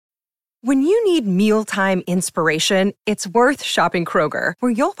When you need mealtime inspiration, it's worth shopping Kroger,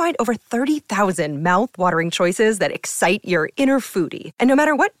 where you'll find over 30,000 mouth-watering choices that excite your inner foodie. And no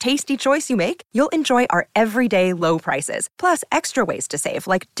matter what tasty choice you make, you'll enjoy our everyday low prices, plus extra ways to save,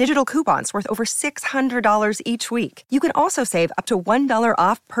 like digital coupons worth over $600 each week. You can also save up to $1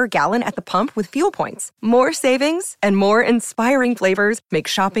 off per gallon at the pump with fuel points. More savings and more inspiring flavors make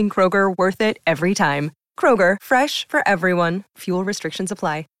shopping Kroger worth it every time. Kroger, fresh for everyone. Fuel restrictions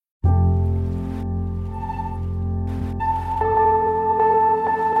apply.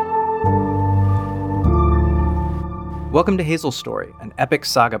 Welcome to Hazel's Story, an epic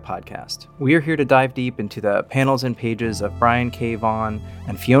saga podcast. We are here to dive deep into the panels and pages of Brian K. Vaughan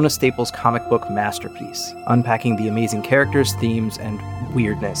and Fiona Staples' comic book masterpiece, unpacking the amazing characters, themes, and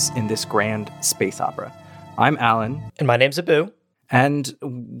weirdness in this grand space opera. I'm Alan. And my name's Abu. And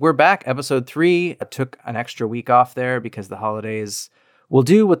we're back, episode 3. I took an extra week off there because the holidays will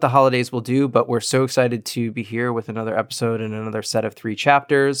do what the holidays will do, but we're so excited to be here with another episode and another set of 3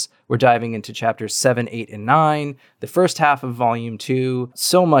 chapters. We're diving into chapters 7, 8, and 9, the first half of volume 2.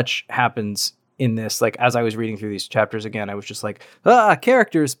 So much happens in this. Like, as I was reading through these chapters again, I was just like,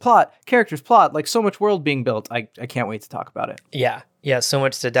 characters, plot, like so much world being built. I can't wait to talk about it. Yeah, so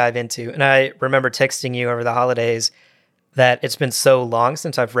much to dive into. And I remember texting you over the holidays that it's been so long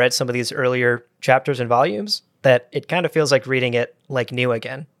since I've read some of these earlier chapters and volumes that it kind of feels like reading it like new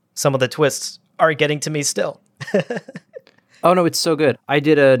again. Some of the twists are getting to me still. Oh no, it's so good. I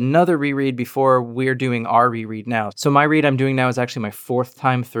did another reread before we're doing our reread now. So my read I'm doing now is actually my 4th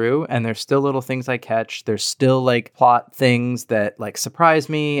time through, and there's still little things I catch. There's still like plot things that like surprise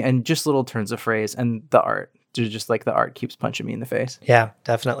me and just little turns of phrase, and the art. Just like the art keeps punching me in the face. Yeah,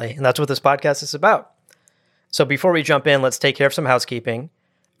 definitely. And that's what this podcast is about. So before we jump in, let's take care of some housekeeping.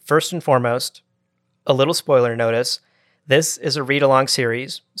 First and foremost, a little spoiler notice. This is a read-along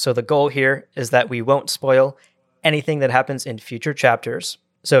series, so the goal here is that we won't spoil anything that happens in future chapters.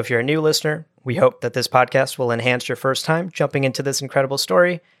 So if you're a new listener, we hope that this podcast will enhance your first time jumping into this incredible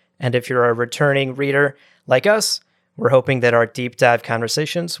story. And if you're a returning reader like us, we're hoping that our deep dive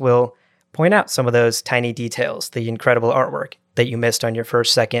conversations will point out some of those tiny details, the incredible artwork that you missed on your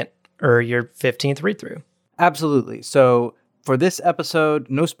first, second, or your 15th read-through. Absolutely. So for this episode,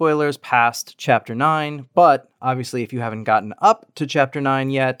 no spoilers past chapter 9, but obviously if you haven't gotten up to chapter 9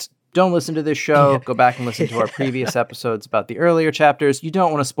 yet, don't listen to this show. Go back and listen to our previous episodes about the earlier chapters. You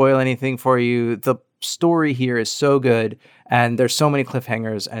don't want to spoil anything for you. The story here is so good, and there's so many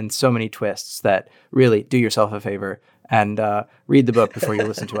cliffhangers and so many twists that really do yourself a favor and read the book before you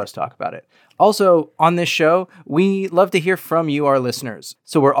listen to us talk about it. Also, on this show, we love to hear from you, our listeners.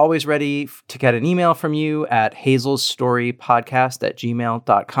 So we're always ready to get an email from you at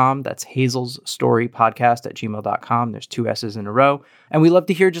hazelsstorypodcast@gmail.com. That's hazelsstorypodcast@gmail.com. There's 2 S's in a row. And we love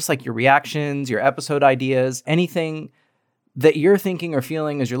to hear just like your reactions, your episode ideas, anything that you're thinking or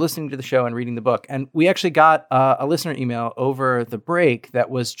feeling as you're listening to the show and reading the book. And we actually got a listener email over the break that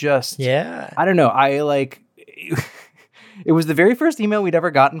was just, I don't know, it was the very first email we'd ever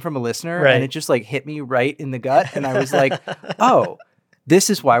gotten from a listener, and it just like hit me right in the gut. And I was like, oh,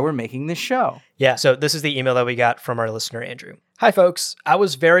 this is why we're making this show. Yeah, so this is the email that we got from our listener, Andrew. Hi, folks. I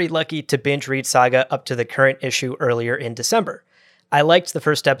was very lucky to binge read Saga up to the current issue earlier in December. I liked the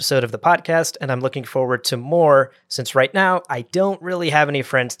first episode of the podcast, and I'm looking forward to more, since right now I don't really have any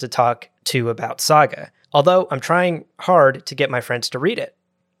friends to talk to about Saga, although I'm trying hard to get my friends to read it.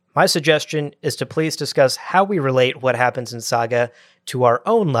 My suggestion is to please discuss how we relate what happens in Saga to our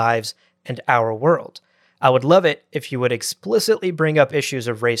own lives and our world. I would love it if you would explicitly bring up issues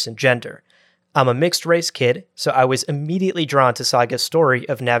of race and gender. I'm a mixed race kid, so I was immediately drawn to Saga's story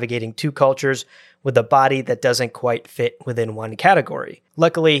of navigating 2 cultures with a body that doesn't quite fit within one category.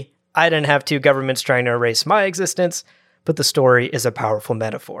 Luckily, I didn't have 2 governments trying to erase my existence, but the story is a powerful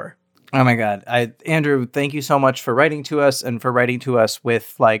metaphor. Oh my God. Andrew, thank you so much for writing to us and for writing to us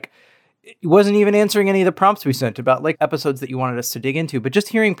with like, it wasn't even answering any of the prompts we sent about like episodes that you wanted us to dig into, but just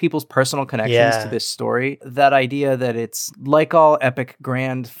hearing people's personal connections to this story, that idea that it's like all epic,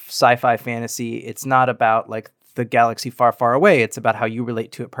 grand sci-fi fantasy. It's not about like the galaxy far, far away. It's about how you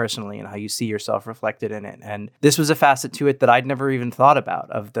relate to it personally and how you see yourself reflected in it. And this was a facet to it that I'd never even thought about,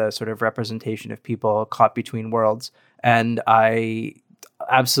 of the sort of representation of people caught between worlds. And I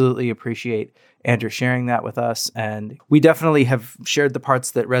absolutely appreciate Andrew sharing that with us. And we definitely have shared the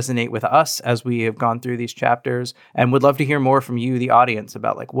parts that resonate with us as we have gone through these chapters, and would love to hear more from you, the audience,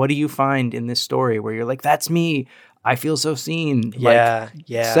 about like, what do you find in this story where you're like, that's me. I feel so seen.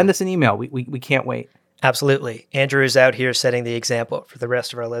 Send us an email. We can't wait. Absolutely. Andrew is out here setting the example for the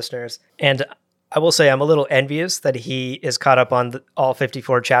rest of our listeners. And I will say I'm a little envious that he is caught up on all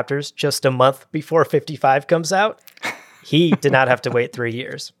 54 chapters just a month before 55 comes out. He did not have to wait 3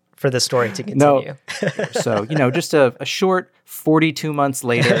 years for the story to continue. No. So, just a short 42 months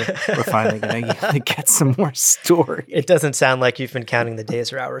later, we're finally going to get some more story. It doesn't sound like you've been counting the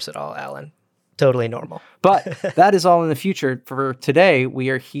days or hours at all, Alan. Totally normal. But that is all in the future. For today, we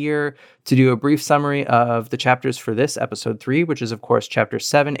are here to do a brief summary of the chapters for this episode 3, which is, of course, chapters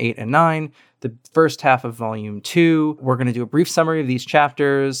 7, 8, and 9, the first half of volume 2. We're going to do a brief summary of these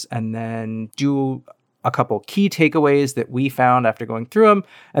chapters and then do a couple key takeaways that we found after going through them,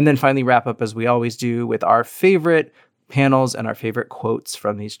 and then finally wrap up, as we always do, with our favorite panels and our favorite quotes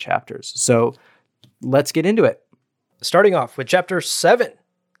from these chapters. So let's get into it. Starting off with chapter 7,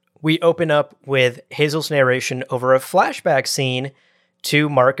 we open up with Hazel's narration over a flashback scene to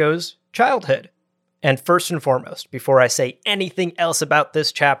Marco's childhood. And first and foremost, before I say anything else about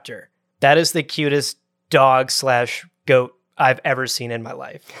this chapter, that is the cutest dog/goat I've ever seen in my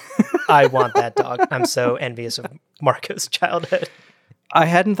life. I want that dog. I'm so envious of Marco's childhood. I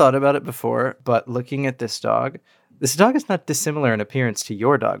hadn't thought about it before, but looking at this dog is not dissimilar in appearance to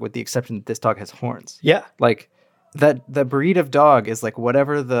your dog, with the exception that this dog has horns. Yeah. Like, that the breed of dog is like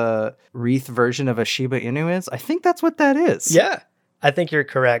whatever the wreath version of a Shiba Inu is. I think that's what that is. Yeah, I think you're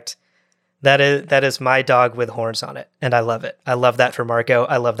correct. That is my dog with horns on it, and I love it. I love that for Marco.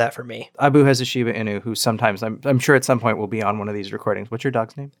 I love that for me. Abu has a Shiba Inu who sometimes, I'm sure at some point will be on one of these recordings. What's your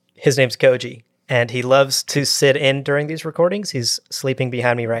dog's name? His name's Koji, and he loves to sit in during these recordings. He's sleeping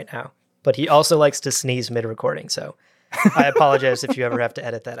behind me right now, but he also likes to sneeze mid-recording, so I apologize if you ever have to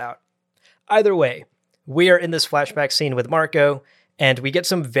edit that out. Either way, we are in this flashback scene with Marco, and we get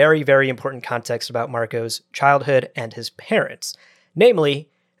some very, very important context about Marco's childhood and his parents. Namely,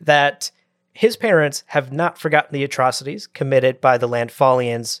 that his parents have not forgotten the atrocities committed by the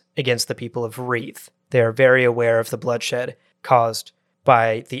Landfallians against the people of Wreath. They are very aware of the bloodshed caused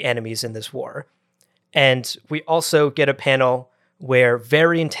by the enemies in this war. And we also get a panel where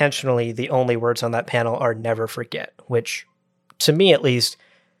very intentionally the only words on that panel are "never forget," which, to me at least,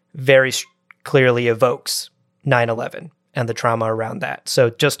 very clearly evokes 9/11 and the trauma around that. So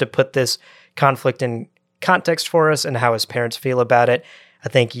just to put this conflict in context for us and how his parents feel about it, I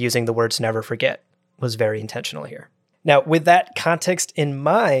think using the words "never forget" was very intentional here. Now, with that context in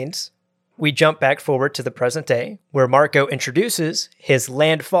mind, we jump back forward to the present day, where Marco introduces his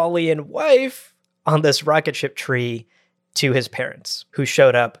Landfallian wife on this rocket ship tree to his parents, who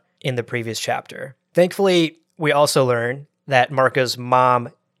showed up in the previous chapter. Thankfully, we also learn that Marco's mom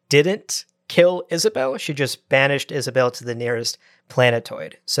didn't kill Isabel. She just banished Isabel to the nearest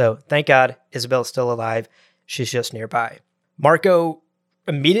planetoid. So thank God Isabel's still alive. She's just nearby. Marco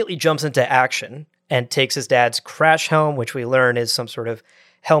immediately jumps into action and takes his dad's crash helm, which we learn is some sort of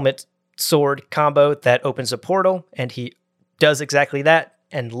helmet sword combo that opens a portal, and he does exactly that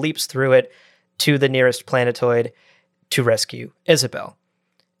and leaps through it to the nearest planetoid to rescue Isabel.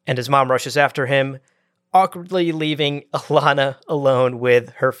 And his mom rushes after him, awkwardly leaving Alana alone with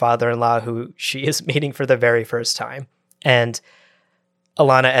her father-in-law, who she is meeting for the very first time. And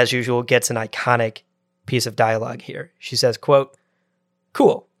Alana, as usual, gets an iconic piece of dialogue here. She says, quote,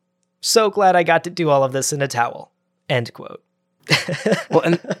 "Cool. So glad I got to do all of this in a towel." End quote. Well,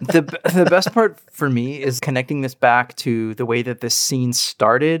 and the best part for me is connecting this back to the way that this scene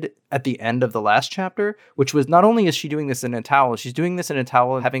started at the end of the last chapter, which was not only is she doing this in a towel, she's doing this in a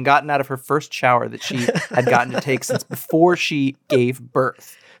towel having gotten out of her first shower that she had gotten to take since before she gave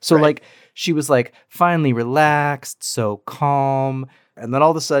birth. So Right. like she was like finally relaxed, so calm. And then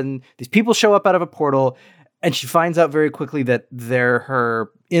all of a sudden these people show up out of a portal, and she finds out very quickly that they're her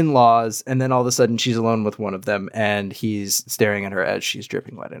in-laws, and then all of a sudden she's alone with one of them, and he's staring at her as she's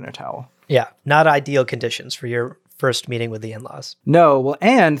dripping wet in her towel. Yeah, not ideal conditions for your first meeting with the in-laws. No, well,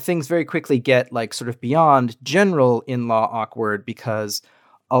 and things very quickly get like sort of beyond general in-law awkward, because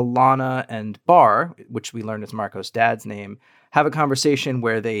Alana and Bar, which we learned is Marco's dad's name, have a conversation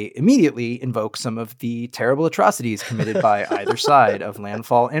where they immediately invoke some of the terrible atrocities committed by either side of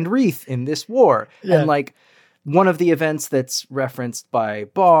Landfall and Wreath in this war. Yeah. And like one of the events that's referenced by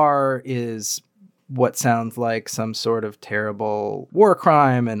Bar is what sounds like some sort of terrible war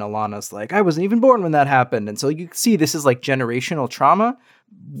crime. And Alana's like, I wasn't even born when that happened. And so you see this is like generational trauma,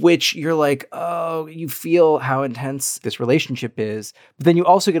 which you're like, oh, you feel how intense this relationship is. But then you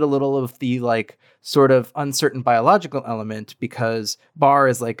also get a little of the like sort of uncertain biological element, because Bar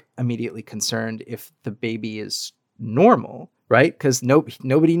is like immediately concerned if the baby is normal, right? Because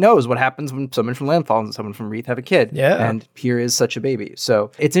nobody knows what happens when someone from Landfall and someone from Wreath have a kid. Yeah. And here is such a baby.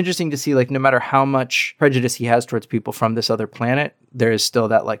 So it's interesting to see, like, no matter how much prejudice he has towards people from this other planet, there is still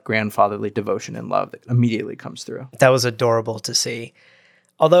that, like, grandfatherly devotion and love that immediately comes through. That was adorable to see.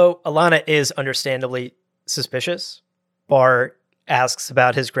 Although Alana is understandably suspicious, Bar asks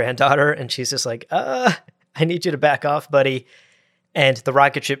about his granddaughter, and she's just like, I need you to back off, buddy. And the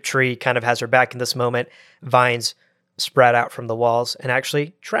rocket ship tree kind of has her back in this moment. Vines sprout out from the walls and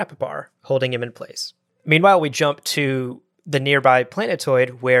actually trap Bar, holding him in place. Meanwhile, we jump to the nearby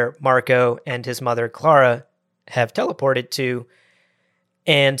planetoid where Marco and his mother, Clara, have teleported to.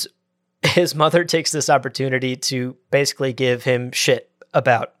 And his mother takes this opportunity to basically give him shit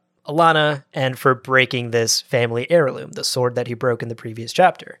about Alana and for breaking this family heirloom, the sword that he broke in the previous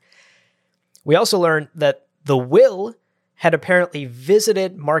chapter. We also learn that the will had apparently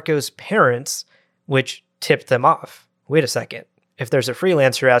visited Marco's parents, which tipped them off. Wait a second. If there's a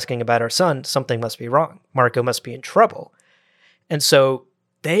freelancer asking about our son, something must be wrong. Marco must be in trouble. And so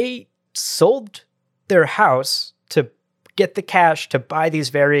they sold their house to get the cash to buy these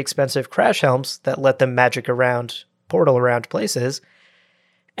very expensive crash helms that let them magic around, portal around places.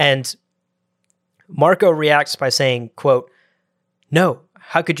 And Marco reacts by saying, quote, "No,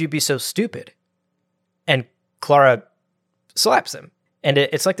 how could you be so stupid?" And Clara slaps him. And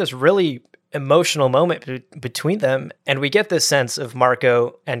it's like this really emotional moment between them. And we get this sense of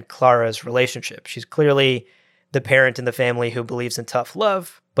Marco and Clara's relationship. She's clearly the parent in the family who believes in tough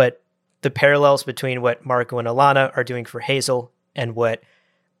love, but the parallels between what Marco and Alana are doing for Hazel and what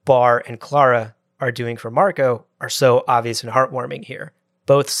Bar and Clara are doing for Marco are so obvious and heartwarming here.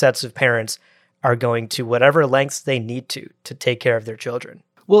 Both sets of parents are going to whatever lengths they need to take care of their children.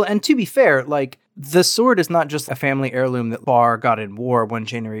 Well, and to be fair, like, the sword is not just a family heirloom that Bar got in war one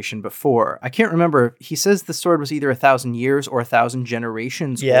generation before. I can't remember. He says the sword was either 1,000 years or 1,000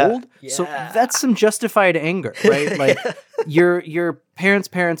 generations old. Yeah. So that's some justified anger, right? Like, your parents'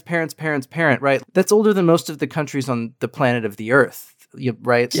 parent, right? That's older than most of the countries on the planet of the Earth,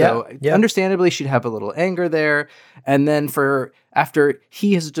 right? So understandably, she'd have a little anger there. And then after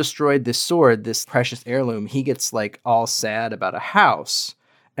he has destroyed this sword, this precious heirloom, he gets, like, all sad about a house.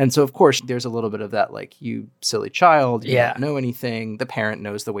 And so, of course, there's a little bit of that, like, you silly child, you don't know anything, the parent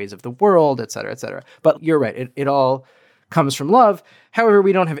knows the ways of the world, et cetera, et cetera. But you're right, it all comes from love. However,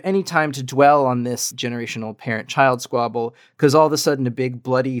 we don't have any time to dwell on this generational parent-child squabble, because all of a sudden a big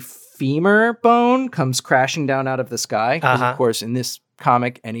bloody femur bone comes crashing down out of the sky. Because, of course, in this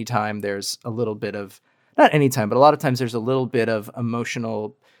comic, anytime there's a little bit of, not anytime, but a lot of times there's a little bit of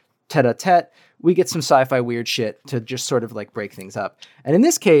emotional tete-a-tete, we get some sci-fi weird shit to just sort of, like, break things up. And in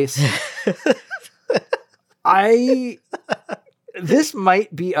this case, this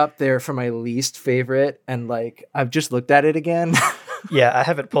might be up there for my least favorite. And, like, I've just looked at it again. Yeah, I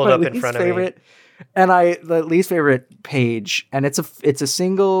have it pulled up in front of me. And the least favorite page, and it's a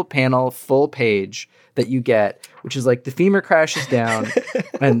single panel, full page that you get, which is like the femur crashes down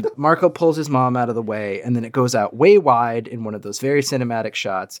and Marco pulls his mom out of the way, and then it goes out way wide in one of those very cinematic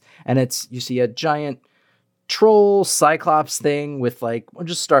shots, and you see a giant troll cyclops thing with, like, we'll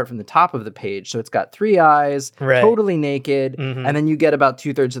just start from the top of the page. So it's got 3 eyes, totally naked, and then you get about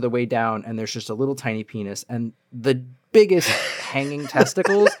 2/3 of the way down and there's just a little tiny penis and the biggest hanging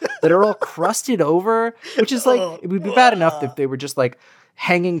testicles that are all crusted over, which is like, it would be bad enough if they were just like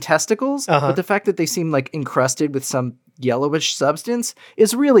hanging testicles, but the fact that they seem like encrusted with some yellowish substance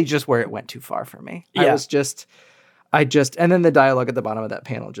is really just where it went too far for me. And then the dialogue at the bottom of that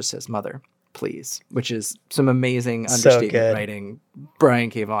panel just says, "Mother, please," which is some amazing understatement writing. Brian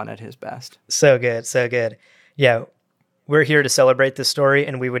K. Vaughan at his best. So good, so good. Yeah, we're here to celebrate this story,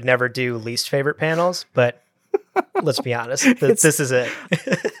 and we would never do least favorite panels, but let's be honest, this is it.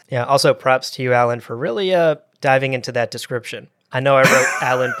 Yeah, also props to you, Alan, for really diving into that description. I know I wrote,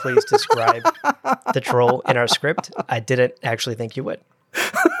 "Alan, please describe the troll" in our script. I didn't actually think you would.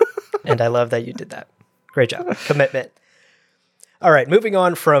 And I love that you did that. Great job. Commitment. All right, moving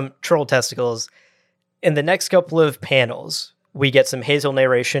on from troll testicles. In the next couple of panels, we get some Hazel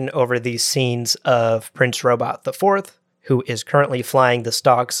narration over these scenes of Prince Robot IV, who is currently flying the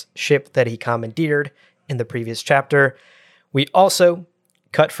Stalk's ship that he commandeered in the previous chapter. We also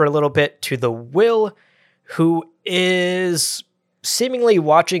cut for a little bit to the Will, who is seemingly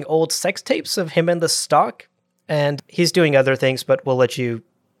watching old sex tapes of him and the Stalk, and he's doing other things, but we'll let you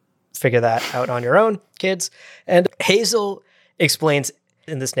figure that out on your own, kids. And Hazel explains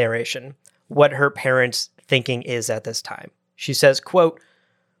in this narration what her parents' thinking is at this time. She says, quote,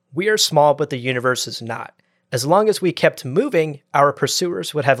 "We are small, but the universe is not. As long as we kept moving, our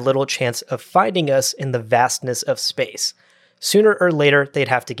pursuers would have little chance of finding us in the vastness of space. Sooner or later, they'd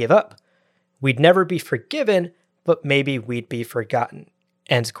have to give up. We'd never be forgiven, but maybe we'd be forgotten.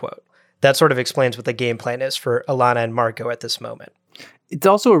 End quote. That sort of explains what the game plan is for Alana and Marco at this moment. It's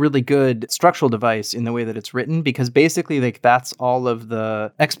also a really good structural device in the way that it's written, because basically like that's all of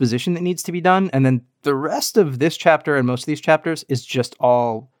the exposition that needs to be done. And then the rest of this chapter and most of these chapters is just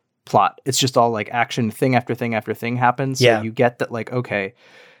all plot. It's just all like action, thing after thing after thing happens. So you get that like, okay,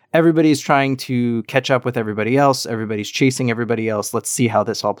 everybody's trying to catch up with everybody else. Everybody's chasing everybody else. Let's see how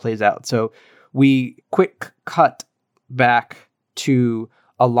this all plays out. So we quick cut back to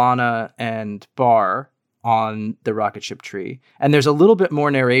Alana and Bar on the rocket ship tree. And there's a little bit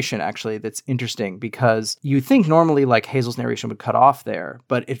more narration actually that's interesting, because you think normally like Hazel's narration would cut off there,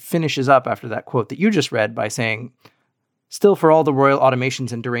 but it finishes up after that quote that you just read by saying, "Still, for all the royal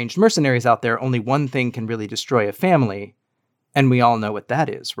automations and deranged mercenaries out there, only one thing can really destroy a family. And we all know what that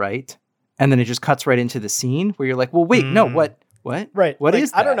is, right?" And then it just cuts right into the scene where you're like, well, wait, no, what? Right. What like,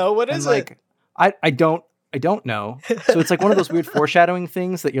 is that? I don't know. What is it? I don't know. So it's like one of those weird foreshadowing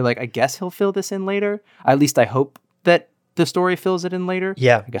things that you're like, I guess he'll fill this in later. At least I hope that the story fills it in later.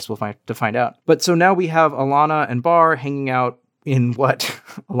 Yeah. I guess we'll find out. But so now we have Alana and Bar hanging out in what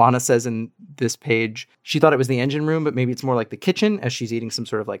Alana says in this page. She thought it was the engine room, but maybe it's more like the kitchen, as she's eating some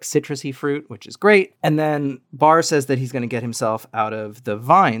sort of like citrusy fruit, which is great. And then Bar says that he's going to get himself out of the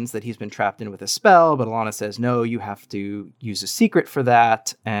vines that he's been trapped in with a spell. But Alana says, no, you have to use a secret for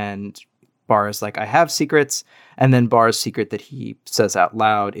that. And Bar is like, I have secrets. And then Bar's secret that he says out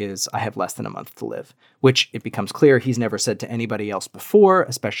loud is, I have less than a month to live, which it becomes clear he's never said to anybody else before,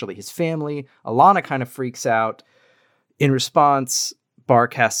 especially his family. Alana kind of freaks out. In response, Bar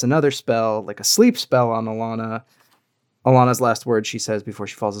casts another spell, like a sleep spell on Alana. Alana's last words, she says before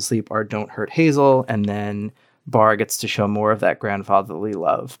she falls asleep, are, "Don't hurt Hazel." And then Bar gets to show more of that grandfatherly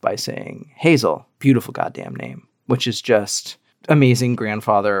love by saying, "Hazel, beautiful goddamn name," which is just amazing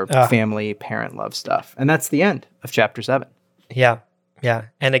grandfather, family, parent love stuff. And that's the end of chapter 7. Yeah. Yeah.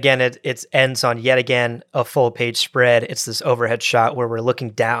 And again, it ends on yet again a full page spread. It's this overhead shot where we're looking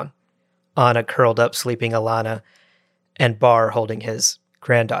down on a curled up sleeping Alana and Bar holding his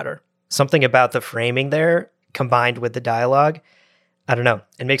granddaughter. Something about the framing there combined with the dialogue, I don't know,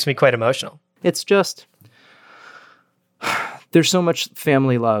 it makes me quite emotional. It's just, there's so much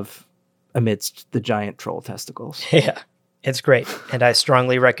family love amidst the giant troll testicles. Yeah, it's great. And I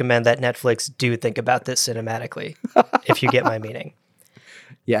strongly recommend that Netflix do think about this cinematically, if you get my meaning.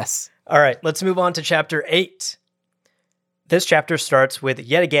 Yes. All right, let's move on to chapter 8. This chapter starts with,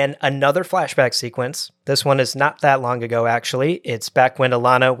 yet again, another flashback sequence. This one is not that long ago, actually. It's back when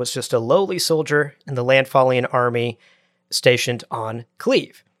Alana was just a lowly soldier in the Landfallian army stationed on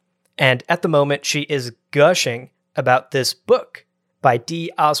Cleve. And at the moment, she is gushing about this book by D.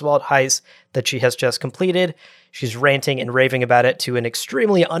 Oswald Heiss that she has just completed. She's ranting and raving about it to an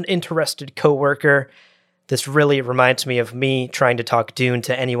extremely uninterested coworker. This really reminds me of me trying to talk Dune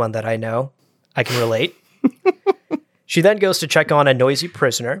to anyone that I know. I can relate. She then goes to check on a noisy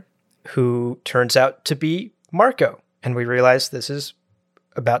prisoner who turns out to be Marco. And we realize this is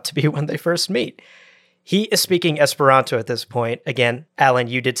about to be when they first meet. He is speaking Esperanto at this point. Again, Alan,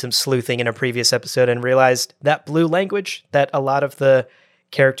 you did some sleuthing in a previous episode and realized that blue language that a lot of the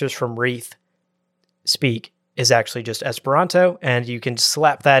characters from Wreath speak is actually just Esperanto. And you can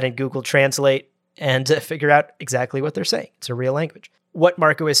slap that in Google Translate and figure out exactly what they're saying. It's a real language. What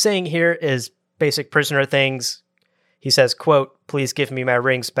Marco is saying here is basic prisoner things. He says, quote, "Please give me my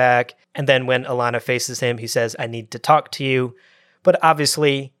rings back." And then when Alana faces him, he says, "I need to talk to you." But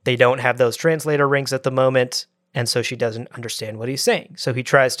obviously, they don't have those translator rings at the moment, and so she doesn't understand what he's saying. So he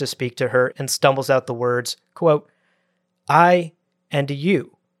tries to speak to her and stumbles out the words, quote, "I and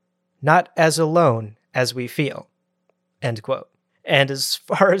you, not as alone as we feel," end quote. And as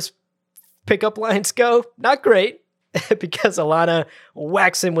far as pickup lines go, not great, because Alana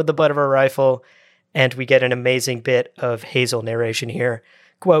whacks him with the butt of her rifle, and we get an amazing bit of Hazel narration here.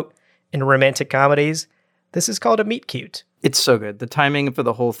 Quote, "In romantic comedies, this is called a meet cute." It's so good. The timing for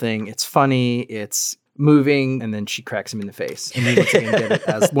the whole thing, it's funny, it's moving, and then she cracks him in the face. And you once again get it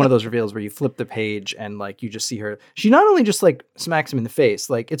as one of those reveals where you flip the page and like you just see her. She not only just like smacks him in the face,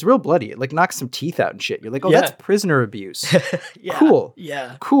 like it's real bloody. It like knocks some teeth out and shit. You're like, oh, that's prisoner abuse. Yeah. Cool.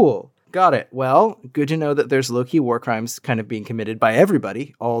 Yeah. Cool. Got it. Well, good to know that there's low-key war crimes kind of being committed by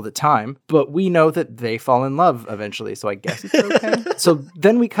everybody all the time, but we know that they fall in love eventually, so I guess it's okay. So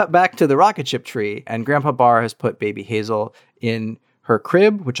then we cut back to the rocket ship tree, and Grandpa Bar has put baby Hazel in her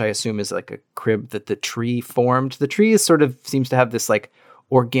crib, which I assume is like a crib that the tree formed. The tree is sort of seems to have this like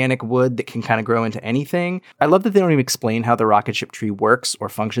organic wood that can kind of grow into anything. I love that they don't even explain how the rocket ship tree works or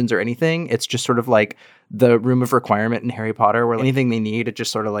functions or anything. It's just sort of like the room of requirement in Harry Potter, where anything they need, it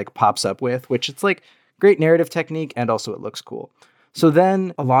just sort of like pops up with, which it's like great narrative technique, and also it looks cool. So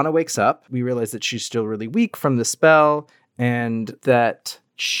then Alana wakes up. We realize that she's still really weak from the spell, and that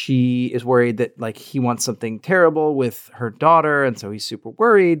she is worried that like he wants something terrible with her daughter, and so he's super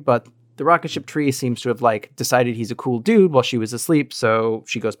worried. But the rocket ship tree seems to have like decided he's a cool dude while she was asleep, so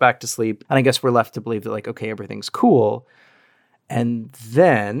she goes back to sleep. And I guess we're left to believe that like, okay, everything's cool. And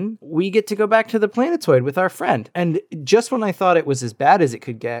then we get to go back to the planetoid with our friend. And just when I thought it was as bad as it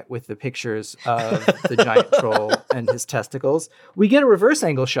could get with the pictures of the giant troll and his testicles, we get a reverse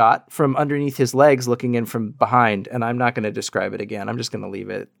angle shot from underneath his legs looking in from behind. And I'm not going to describe it again. I'm just going to leave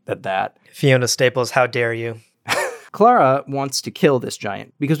it at that. Fiona Staples, how dare you? Clara wants to kill this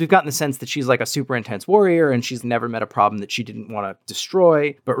giant because we've gotten the sense that she's like a super intense warrior and she's never met a problem that she didn't want to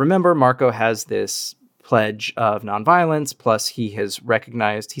destroy. But remember, Marco has this pledge of nonviolence, plus he has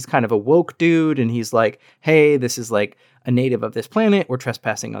recognized he's kind of a woke dude, and he's like, hey, this is like a native of this planet, we're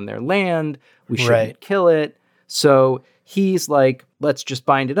trespassing on their land, we shouldn't kill it. So he's like, let's just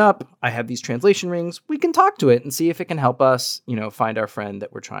bind it up, I have these translation rings, we can talk to it and see if it can help us, you know, find our friend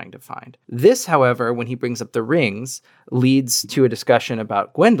that we're trying to find. This, however, when he brings up the rings, leads to a discussion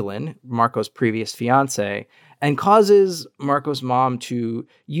about Gwendolyn, Marco's previous fiance, and causes Marco's mom to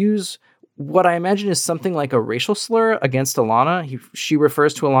use what I imagine is something like a racial slur against Alana. She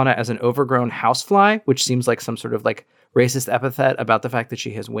refers to Alana as an overgrown housefly, which seems like some sort of like racist epithet about the fact that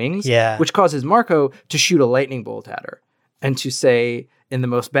she has wings, which causes Marco to shoot a lightning bolt at her and to say in the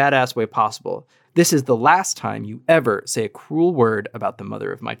most badass way possible, this is the last time you ever say a cruel word about the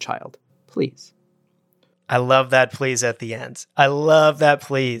mother of my child. Please. I love that please at the end. I love that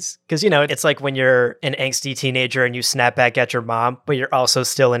please. Because, you know, it's like when you're an angsty teenager and you snap back at your mom, but you're also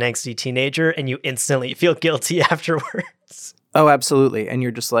still an angsty teenager and you instantly feel guilty afterwards. Oh, absolutely. And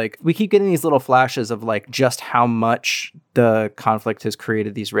you're just like, we keep getting these little flashes of like just how much the conflict has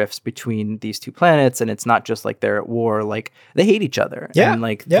created these rifts between these two planets. And it's not just like they're at war, like they hate each other. Yeah. And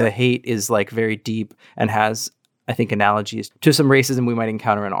like the hate is like very deep and has, I think, analogies to some racism we might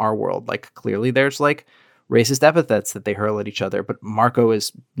encounter in our world. Like clearly there's like racist epithets that they hurl at each other, but Marco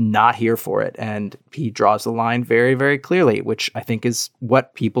is not here for it. And he draws the line very, very clearly, which I think is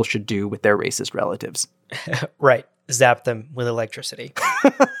what people should do with their racist relatives. Right. Zap them with electricity.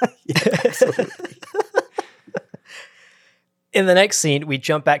 Yeah, absolutely. In the next scene, we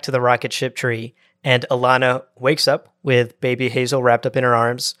jump back to the rocket ship tree, and Alana wakes up with baby Hazel wrapped up in her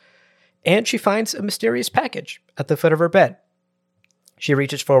arms, and she finds a mysterious package at the foot of her bed. She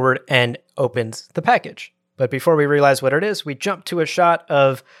reaches forward and opens the package. But before we realize what it is, we jump to a shot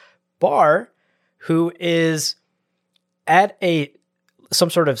of Bar, who is at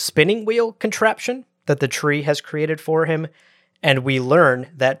some sort of spinning wheel contraption that the tree has created for him. And we learn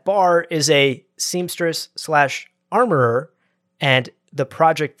that Bar is a seamstress / armorer, and the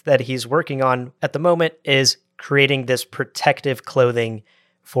project that he's working on at the moment is creating this protective clothing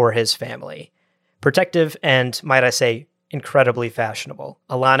for his family. Protective and, might I say, incredibly fashionable.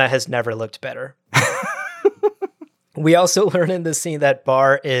 Alana has never looked better. We also learn in this scene that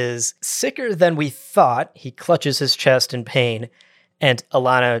Bar is sicker than we thought. He clutches his chest in pain, and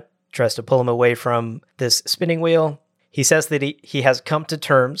Alana tries to pull him away from this spinning wheel. He says that he has come to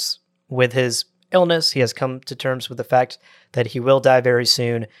terms with his illness. He has come to terms with the fact that he will die very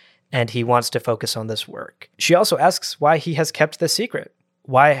soon, and he wants to focus on this work. She also asks why he has kept this secret.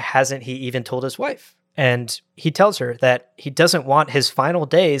 Why hasn't he even told his wife? And he tells her that he doesn't want his final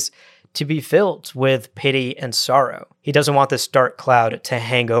days to be filled with pity and sorrow. He doesn't want this dark cloud to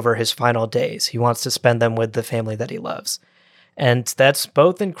hang over his final days. He wants to spend them with the family that he loves. And that's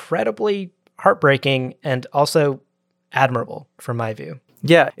both incredibly heartbreaking and also admirable from my view.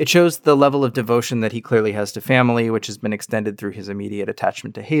 Yeah, it shows the level of devotion that he clearly has to family, which has been extended through his immediate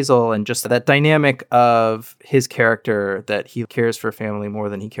attachment to Hazel, and just that dynamic of his character that he cares for family more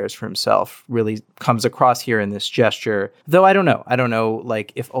than he cares for himself really comes across here in this gesture. Though I don't know,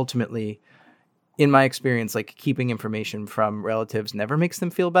 like, if ultimately, in my experience, like, keeping information from relatives never makes them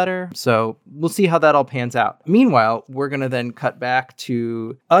feel better. So we'll see how that all pans out. Meanwhile, we're going to then cut back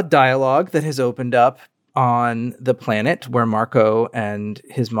to a dialogue that has opened up on the planet where Marco and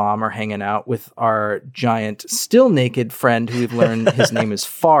his mom are hanging out with our giant, still naked friend who we've learned his name is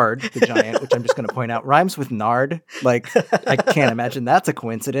Fard, the giant, which I'm just going to point out rhymes with nard. Like, I can't imagine that's a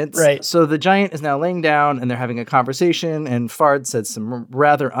coincidence. Right. So the giant is now laying down and they're having a conversation, and Fard said some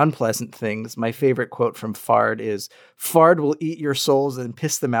rather unpleasant things. My favorite quote from Fard is, "Fard will eat your souls and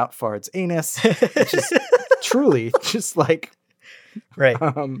piss them out Fard's anus," which is truly just like Right.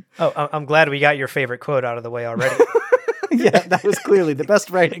 I'm glad we got your favorite quote out of the way already. Yeah, that was clearly the best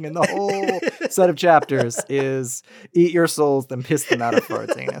writing in the whole set of chapters is eat your souls, then piss them out of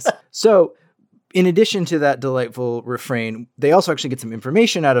Fard's anus. So in addition to that delightful refrain, they also actually get some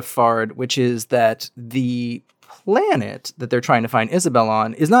information out of Fard, which is that the planet that they're trying to find Isabel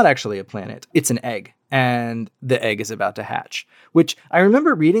on is not actually a planet. It's an egg, and the egg is about to hatch, which I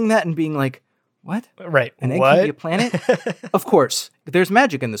remember reading that and being like, what? Right. An egg what? can be a planet? Of course. There's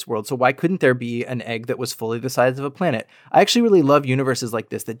magic in this world, so why couldn't there be an egg that was fully the size of a planet? I actually really love universes like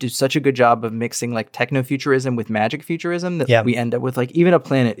this that do such a good job of mixing like techno-futurism with magic futurism that we end up with like even a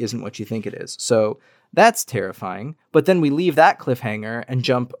planet isn't what you think it is. So that's terrifying. But then we leave that cliffhanger and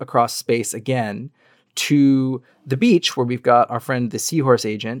jump across space again to the beach where we've got our friend, the seahorse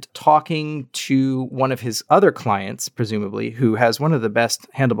agent, talking to one of his other clients, presumably, who has one of the best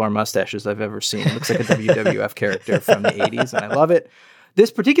handlebar mustaches I've ever seen. Looks like a WWF character from the 80s, and I love it. This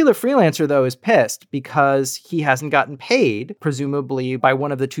particular freelancer, though, is pissed because he hasn't gotten paid, presumably by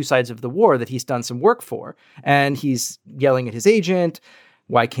one of the two sides of the war that he's done some work for. And he's yelling at his agent,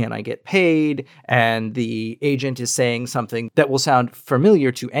 why can't I get paid? And the agent is saying something that will sound familiar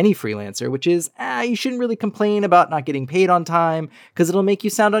to any freelancer, which is, you shouldn't really complain about not getting paid on time because it'll make you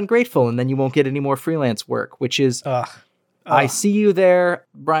sound ungrateful and then you won't get any more freelance work, which is, I see you there,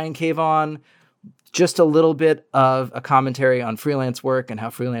 Brian K. Vaughan. Just a little bit of a commentary on freelance work and how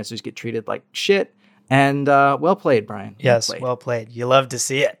freelancers get treated like shit. And well played, Brian. Well played. You love to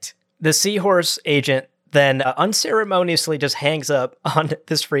see it. The seahorse agent then unceremoniously just hangs up on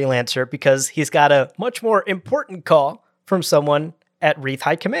this freelancer because he's got a much more important call from someone at Wreath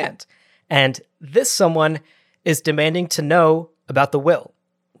High Command. And this someone is demanding to know about the will.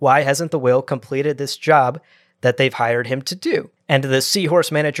 Why hasn't the will completed this job that they've hired him to do? And the seahorse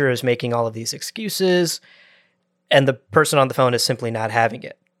manager is making all of these excuses, and the person on the phone is simply not having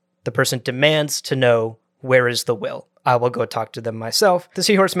it. The person demands to know, where is the will? I will go talk to them myself. The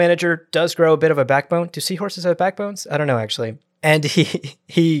seahorse manager does grow a bit of a backbone. Do seahorses have backbones? I don't know, actually. And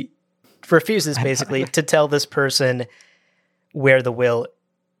he refuses, basically, to tell this person where the will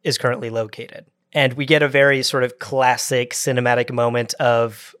is currently located. And we get a very sort of classic cinematic moment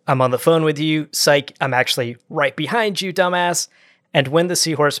of, I'm on the phone with you, psych, I'm actually right behind you, dumbass. And when the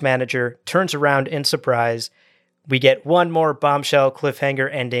seahorse manager turns around in surprise, we get one more bombshell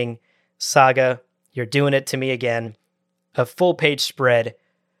cliffhanger ending. Saga, you're doing it to me again. A full-page spread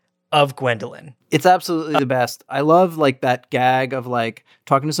of Gwendolyn. It's absolutely the best. I love like that gag of like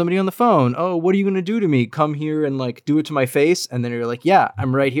talking to somebody on the phone. Oh, what are you going to do to me? Come here and like do it to my face. And then you're like, yeah,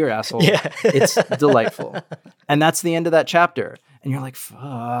 I'm right here, asshole. Yeah. It's delightful. And that's the end of that chapter. And you're like,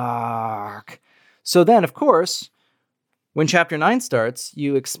 fuck. So then, of course, when chapter 9 starts,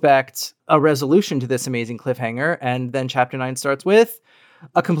 you expect a resolution to this amazing cliffhanger. And then chapter 9 starts with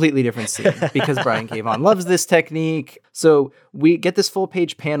a completely different scene because Brian K. Vaughan loves this technique. So we get this full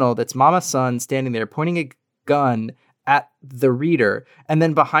page panel that's Mama Sun standing there pointing a gun at the reader. And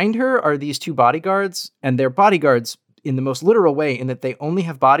then behind her are these two bodyguards, and they're bodyguards in the most literal way in that they only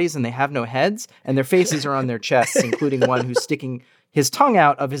have bodies and they have no heads, and their faces are on their chests, including one who's sticking his tongue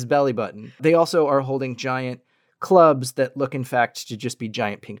out of his belly button. They also are holding giant clubs that look, in fact, to just be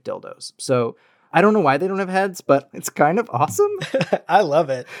giant pink dildos. So I don't know why they don't have heads, but it's kind of awesome. I love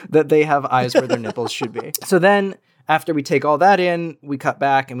it. That they have eyes where their nipples should be. So then after we take all that in, we cut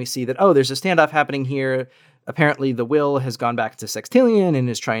back and we see that, oh, there's a standoff happening here. Apparently the will has gone back to Sextillion and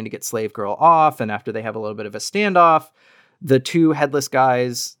is trying to get Slave Girl off. And after they have a little bit of a standoff, the two headless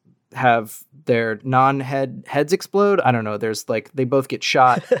guys have their heads explode. I don't know. There's like, they both get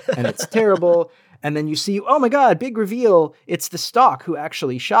shot and it's terrible. And then you see, oh my God, big reveal. It's the Stalk who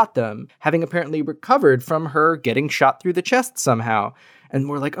actually shot them, having apparently recovered from her getting shot through the chest somehow. And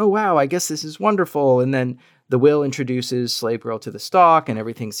we're like, oh wow, I guess this is wonderful. And then the will introduces Slave Girl to the Stalk and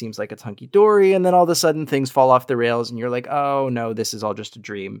everything seems like it's hunky-dory. And then all of a sudden things fall off the rails and you're like, oh no, this is all just a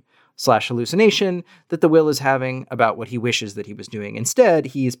dream / hallucination that the will is having about what he wishes that he was doing. Instead,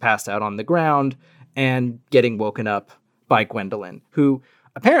 he's passed out on the ground and getting woken up by Gwendolyn, who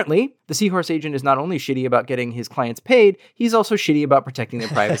apparently, the seahorse agent is not only shitty about getting his clients paid, he's also shitty about protecting their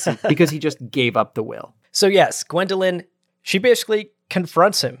privacy because he just gave up the will. So yes, Gwendolyn, she basically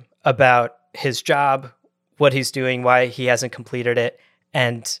confronts him about his job, what he's doing, why he hasn't completed it,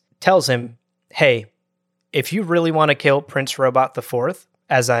 and tells him, hey, if you really want to kill Prince Robot IV,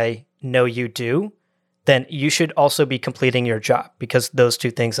 as I know you do, then you should also be completing your job because those two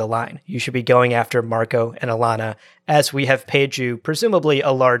things align. You should be going after Marco and Alana, as we have paid you presumably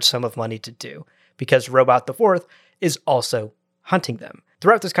a large sum of money to do, because Robot IV is also hunting them.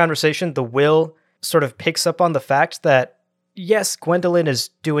 Throughout this conversation, the will sort of picks up on the fact that yes, Gwendolyn is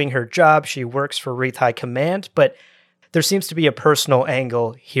doing her job. She works for Wreath High Command, but there seems to be a personal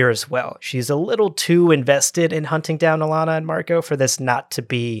angle here as well. She's a little too invested in hunting down Alana and Marco for this not to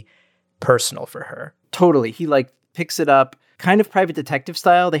be personal for her. Totally. He like picks it up kind of private detective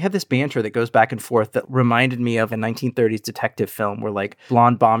style. They have this banter that goes back and forth that reminded me of a 1930s detective film where like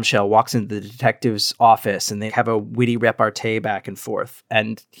blonde bombshell walks into the detective's office and they have a witty repartee back and forth.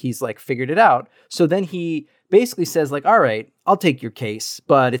 And he's like figured it out. So then he basically says like, all right, I'll take your case,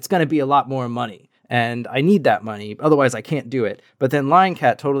 but it's going to be a lot more money. And I need that money, otherwise I can't do it. But then Lion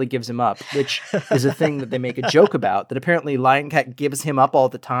Cat totally gives him up, which is a thing that they make a joke about, that apparently Lion Cat gives him up all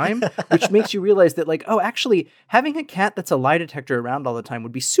the time, which makes you realize that like, oh, actually, having a cat that's a lie detector around all the time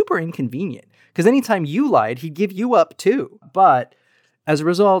would be super inconvenient. Because anytime you lied, he'd give you up too. But as a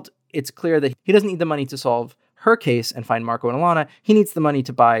result, it's clear that he doesn't need the money to solve her case and find Marco and Alana. He needs the money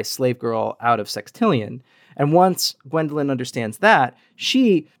to buy Slave Girl out of Sextillion. And once Gwendolyn understands that,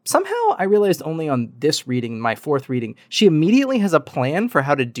 she somehow, I realized only on this reading, my fourth reading, she immediately has a plan for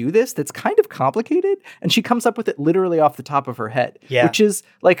how to do this that's kind of complicated. And she comes up with it literally off the top of her head, which is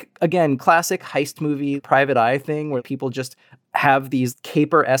like, again, classic heist movie, private eye thing where people just have these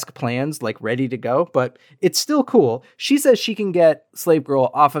caper-esque plans like ready to go, but it's still cool. She says she can get Slave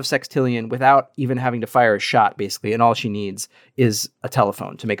Girl off of Sextillion without even having to fire a shot, basically, and all she needs is a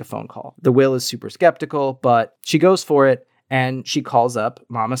telephone to make a phone call. The Will is super skeptical, but she goes for it, and she calls up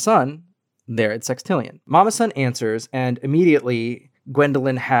Mama Sun there at Sextillion. Mama Sun answers, and immediately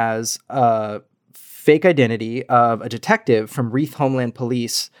Gwendolyn has a fake identity of a detective from Wreath Homeland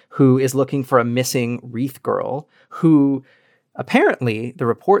Police who is looking for a missing Wreath girl who apparently, the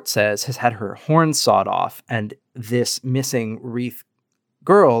report says, has had her horns sawed off, and this missing Wreath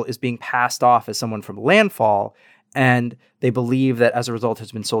girl is being passed off as someone from Landfall, and they believe that as a result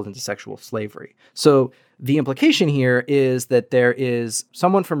has been sold into sexual slavery. So the implication here is that there is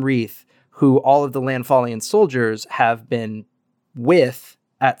someone from Wreath who all of the Landfallian soldiers have been with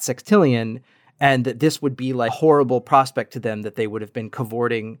at Sextillion, and that this would be like a horrible prospect to them that they would have been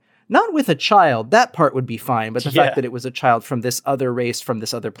cavorting not with a child, that part would be fine, but the fact that it was a child from this other race, from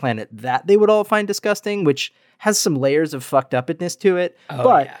this other planet, that they would all find disgusting, which has some layers of fucked upness to it.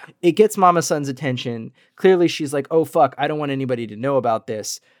 It gets Mama Sun's attention. Clearly, she's like, oh, fuck, I don't want anybody to know about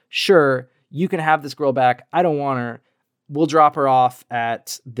this. Sure, you can have this girl back. I don't want her. We'll drop her off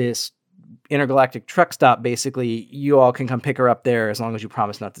at this intergalactic truck stop, basically. You all can come pick her up there as long as you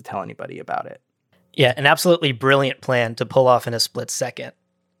promise not to tell anybody about it. Yeah, an absolutely brilliant plan to pull off in a split second.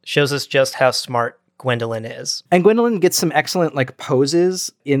 Shows us just how smart Gwendolyn is. And Gwendolyn gets some excellent like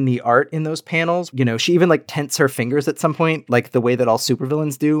poses in the art in those panels. You know, she even like tenses her fingers at some point, like the way that all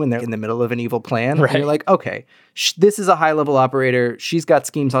supervillains do when they're in the middle of an evil plan. Right. And you're like, okay, this is a high level operator. She's got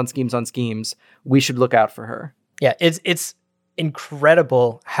schemes on schemes on schemes. We should look out for her. Yeah, it's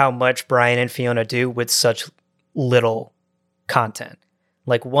incredible how much Brian and Fiona do with such little content.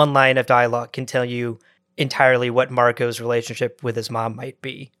 Like one line of dialogue can tell you entirely what Marco's relationship with his mom might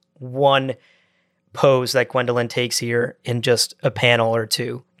be. One pose that Gwendolyn takes here in just a panel or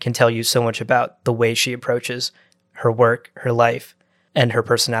two can tell you so much about the way she approaches her work, her life, and her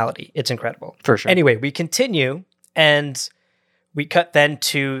personality. It's incredible. For sure. Anyway, we continue, and we cut then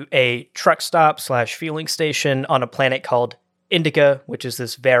to a truck stop / fueling station on a planet called Indica, which is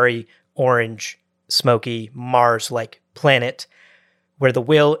this very orange, smoky, Mars-like planet where the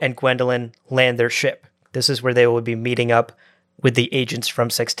Will and Gwendolyn land their ship. This is where they will be meeting up with the agents from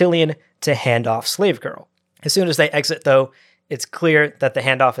Sextillion to hand off Slave Girl. As soon as they exit, though, it's clear that the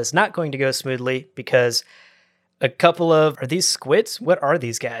handoff is not going to go smoothly because a couple of... Are these squids? What are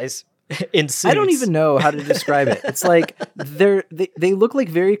these guys? In suits. I don't even know how to describe it. It's like they look like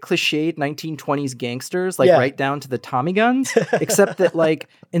very cliched 1920s gangsters, like right down to the Tommy guns, except that like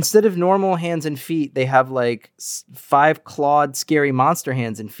instead of normal hands and feet, they have like 5-clawed scary monster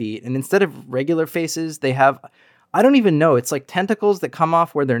hands and feet, and instead of regular faces, they have I don't even know. It's like tentacles that come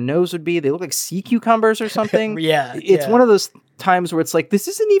off where their nose would be. They look like sea cucumbers or something. It's one of those times where it's like this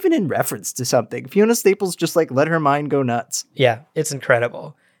isn't even in reference to something. Fiona Staples just like let her mind go nuts. Yeah, it's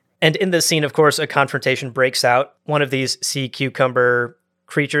incredible. And in this scene, of course, a confrontation breaks out. One of these sea cucumber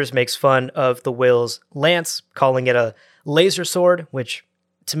creatures makes fun of the Will's lance, calling it a laser sword, which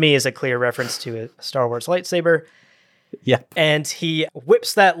to me is a clear reference to a Star Wars lightsaber. Yeah. And he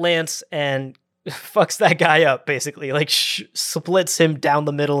whips that lance and fucks that guy up, basically. Like splits him down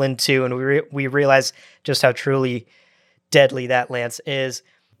the middle in two, and we realize just how truly deadly that lance is.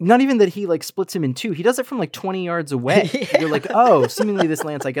 not even that he like splits him in two. He does it from like 20 yards away. You're like, oh, seemingly this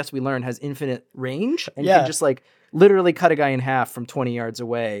lance, I guess we learn, has infinite range and can just like literally cut a guy in half from 20 yards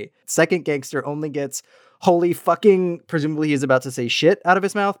away. Second gangster only gets holy fucking, presumably he's about to say shit out of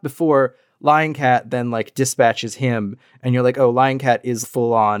his mouth before Lion Cat then like dispatches him. And you're like, oh, Lion Cat is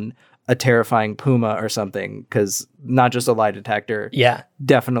full on a terrifying puma or something, because not just a lie detector. Yeah.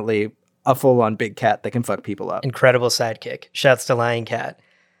 Definitely a full on big cat that can fuck people up. Incredible sidekick. Shouts to Lion Cat.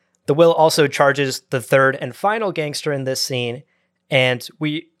 The Will also charges the third and final gangster in this scene, and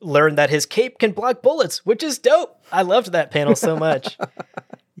we learn that his cape can block bullets, which is dope. I loved that panel so much.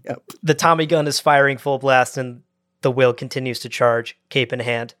 Yep. The Tommy gun is firing full blast, and the Will continues to charge, cape in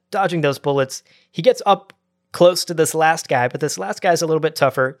hand, dodging those bullets. He gets up close to this last guy, but this last guy's a little bit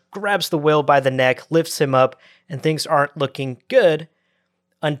tougher, grabs the Will by the neck, lifts him up, and things aren't looking good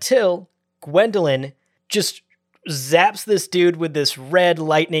until Gwendolyn just zaps this dude with this red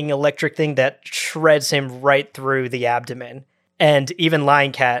lightning electric thing that shreds him right through the abdomen. And even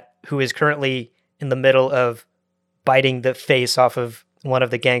Lion Cat, who is currently in the middle of biting the face off of one of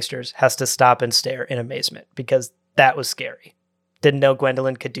the gangsters, has to stop and stare in amazement because that was scary. Didn't know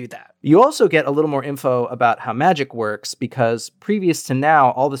Gwendolyn could do that. You also get a little more info about how magic works, because previous to now,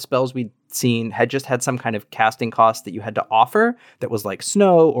 all the spells we'd seen had just had some kind of casting cost that you had to offer that was like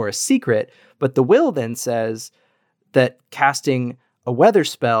snow or a secret. But the Will then says that casting a weather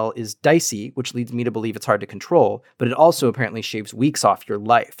spell is dicey, which leads me to believe it's hard to control, but it also apparently shaves weeks off your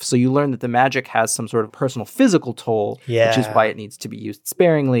life. So you learn that the magic has some sort of personal physical toll, which is why it needs to be used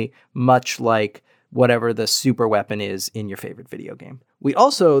sparingly, much like whatever the super weapon is in your favorite video game.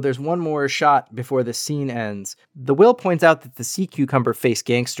 There's one more shot before the scene ends. The Will points out that the sea cucumber face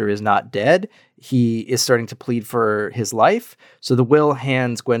gangster is not dead. He is starting to plead for his life. So the Will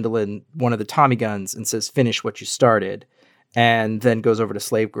hands Gwendolyn one of the Tommy guns and says, finish what you started. And then goes over to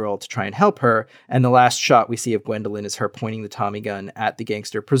Slave Girl to try and help her. And the last shot we see of Gwendolyn is her pointing the Tommy gun at the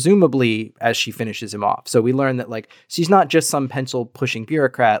gangster, presumably as she finishes him off. So we learn that like she's not just some pencil-pushing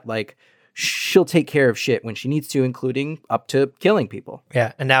bureaucrat, like she'll take care of shit when she needs to, including up to killing people.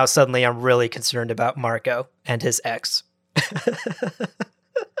 Yeah, and now suddenly I'm really concerned about Marco and his ex.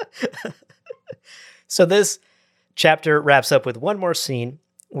 So this chapter wraps up with one more scene.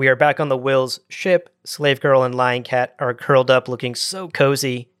 We are back on the Will's ship. Slave Girl and Lion Cat are curled up looking so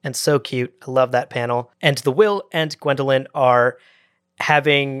cozy and so cute. I love that panel. And the Will and Gwendolyn are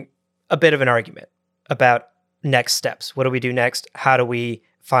having a bit of an argument about next steps. What do we do next? How do we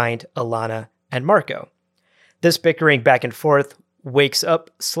find Alana and Marco? This bickering back and forth wakes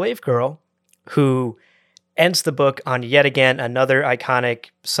up Slave Girl, who ends the book on yet again another iconic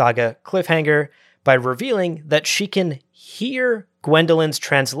saga cliffhanger by revealing that she can hear Gwendolyn's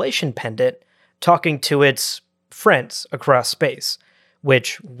translation pendant talking to its friends across space,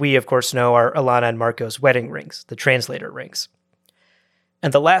 which we, of course, know are Alana and Marco's wedding rings, the translator rings.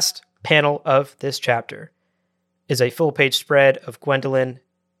 And the last panel of this chapter is a full-page spread of Gwendolyn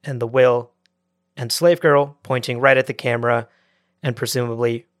and the Will and Slave Girl pointing right at the camera and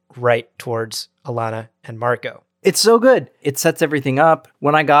presumably right towards Alana and Marco. It's so good. It sets everything up.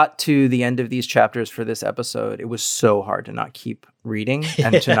 When I got to the end of these chapters for this episode, it was so hard to not keep reading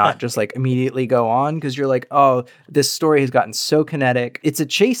and to not just like immediately go on, because you're like, oh, this story has gotten so kinetic. It's a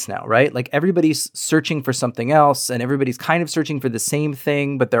chase now, right? Like everybody's searching for something else and everybody's kind of searching for the same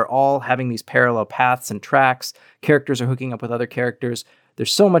thing, but they're all having these parallel paths and tracks. Characters are hooking up with other characters.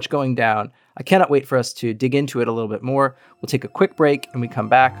 There's so much going down. I cannot wait for us to dig into it a little bit more. We'll take a quick break, and we come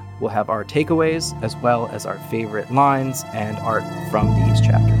back. We'll have our takeaways as well as our favorite lines and art from these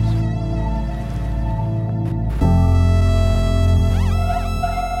chapters.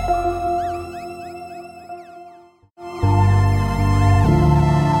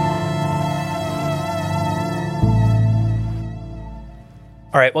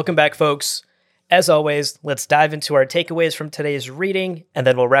 All right, welcome back, folks. As always, let's dive into our takeaways from today's reading, and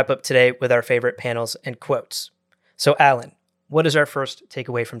then we'll wrap up today with our favorite panels and quotes. So, Alan, what is our first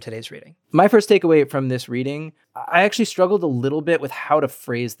takeaway from today's reading? My first takeaway from this reading, I actually struggled a little bit with how to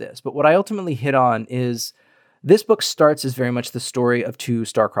phrase this, but what I ultimately hit on is this book starts as very much the story of two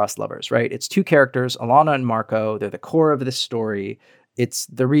star-crossed lovers, right? It's two characters, Alana and Marco. They're the core of this story. It's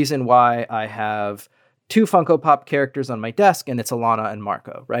the reason why I have two Funko Pop characters on my desk, and it's Alana and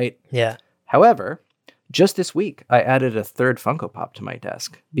Marco, right? Yeah. However, just this week, I added a third Funko Pop to my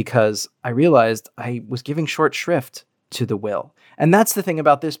desk because I realized I was giving short shrift to the Will. And that's the thing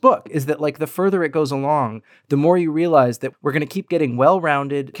about this book, is that like the further it goes along, the more you realize that we're going to keep getting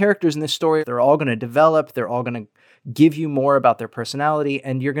well-rounded characters in this story. They're all going to develop. They're all going to give you more about their personality,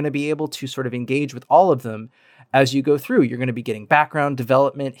 and you're going to be able to sort of engage with all of them as you go through. You're going to be getting background,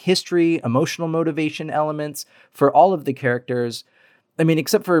 development, history, emotional motivation elements for all of the characters. I mean,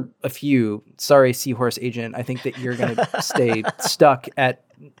 except for a few. Sorry, Seahorse Agent. I think that you're going to stay stuck at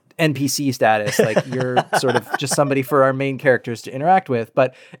NPC status. Like, you're sort of just somebody for our main characters to interact with.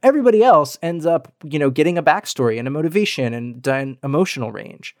 But everybody else ends up, getting a backstory and a motivation and an emotional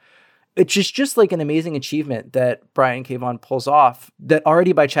range. It's just like an amazing achievement that Brian K. Vaughan pulls off, that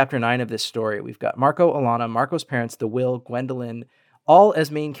already by chapter 9 of this story, we've got Marco, Alana, Marco's parents, the Will, Gwendolyn, all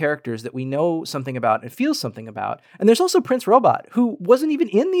as main characters that we know something about and feel something about. And there's also Prince Robot, who wasn't even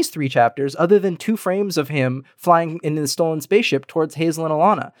in these 3 chapters other than 2 frames of him flying in the stolen spaceship towards Hazel and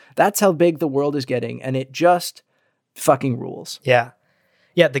Alana. That's how big the world is getting, and it just fucking rules. Yeah.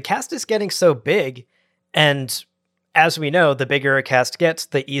 Yeah, the cast is getting so big, and as we know, the bigger a cast gets,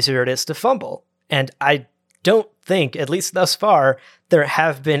 the easier it is to fumble. And I don't think, at least thus far, there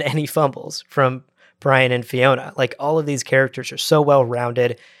have been any fumbles from Brian and Fiona. Like, all of these characters are so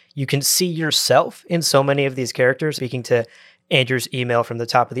well-rounded. You can see yourself in so many of these characters. Speaking to Andrew's email from the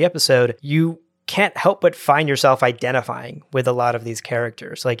top of the episode, you can't help but find yourself identifying with a lot of these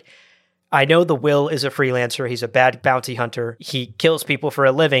characters. Like, I know the Will is a freelancer. He's a bad bounty hunter. He kills people for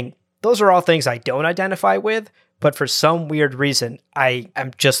a living. Those are all things I don't identify with, but for some weird reason, I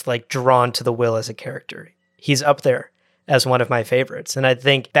am just like drawn to the Will as a character. He's up there as one of my favorites. And I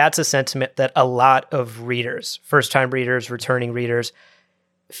think that's a sentiment that a lot of readers, first-time readers, returning readers,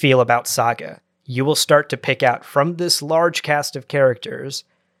 feel about Saga. You will start to pick out from this large cast of characters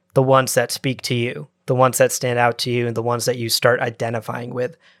the ones that speak to you, the ones that stand out to you, and the ones that you start identifying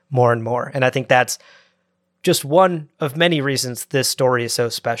with more and more. And I think that's just one of many reasons this story is so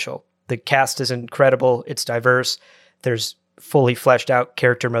special. The cast is incredible. It's diverse. There's fully fleshed out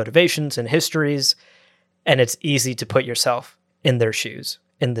character motivations and histories, and it's easy to put yourself in their shoes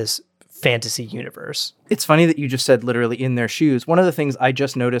in this fantasy universe. It's funny that you just said literally in their shoes. One of the things I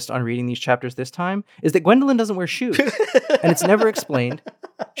just noticed on reading these chapters this time is that Gwendolyn doesn't wear shoes. And it's never explained.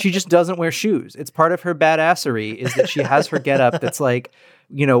 She just doesn't wear shoes. It's part of her badassery is that she has her getup that's like,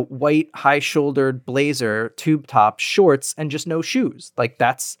 white high-shouldered blazer, tube top, shorts, and just no shoes. Like,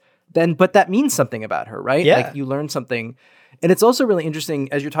 but that means something about her, right? Yeah. Like, you learn something. And it's also really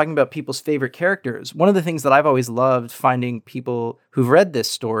interesting as you're talking about people's favorite characters. One of the things that I've always loved finding people who've read this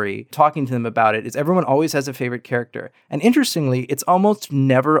story, talking to them about it, is everyone always has a favorite character. And interestingly, it's almost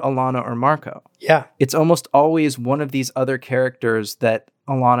never Alana or Marco. Yeah. It's almost always one of these other characters that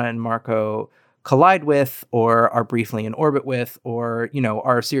Alana and Marco collide with or are briefly in orbit with or,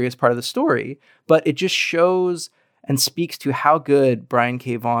 are a serious part of the story. But it just shows and speaks to how good Brian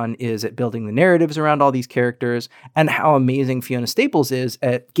K. Vaughan is at building the narratives around all these characters and how amazing Fiona Staples is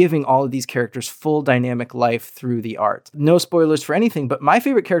at giving all of these characters full dynamic life through the art. No spoilers for anything, but my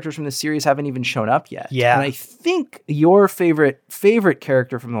favorite characters from this series haven't even shown up yet. Yeah. And I think your favorite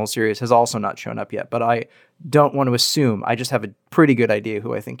character from the whole series has also not shown up yet, but I don't want to assume. I just have a pretty good idea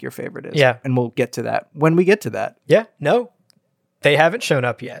who I think your favorite is. Yeah. And we'll get to that when we get to that. Yeah, no. They haven't shown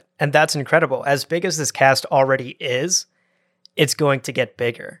up yet, and that's incredible. As big as this cast already is, it's going to get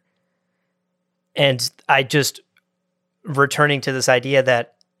bigger. And I just, returning to this idea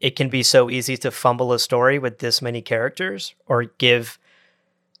that it can be so easy to fumble a story with this many characters, or give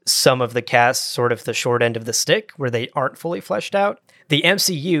some of the cast sort of the short end of the stick where they aren't fully fleshed out. The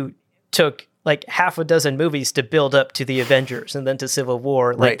MCU took like half a dozen movies to build up to the Avengers and then to Civil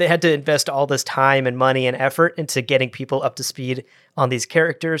War. Like, they had to invest all this time and money and effort into getting people up to speed on these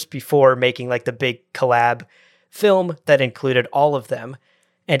characters before making like the big collab film that included all of them.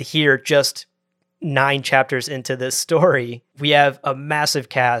 And here, just 9 chapters into this story, we have a massive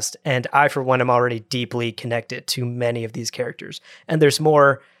cast, and I, for one, am already deeply connected to many of these characters. And there's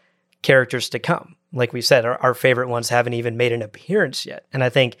more characters to come. Like we said, our favorite ones haven't even made an appearance yet. And I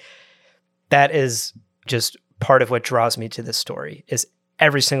think that is just part of what draws me to this story, is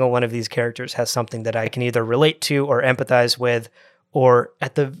every single one of these characters has something that I can either relate to or empathize with, or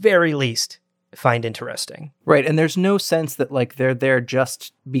at the very least, find interesting. Right. And there's no sense that like they're there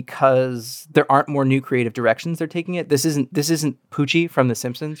just because there aren't more new creative directions they're taking it. This isn't Poochie from The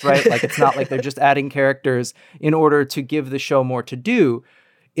Simpsons, right? Like, it's not like they're just adding characters in order to give the show more to do.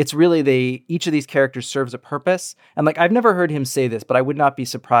 It's really each of these characters serves a purpose. And like, I've never heard him say this, but I would not be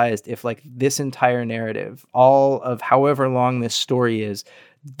surprised if like this entire narrative, all of however long this story is,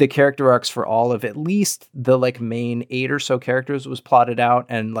 the character arcs for all of at least the like main 8 or so characters was plotted out,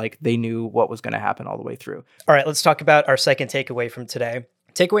 and like they knew what was going to happen all the way through. All right, let's talk about our second takeaway from today.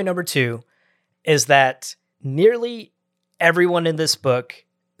 Takeaway number 2 is that nearly everyone in this book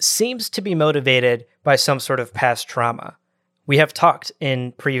seems to be motivated by some sort of past trauma, We have talked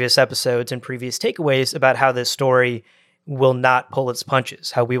in previous episodes and previous takeaways about how this story will not pull its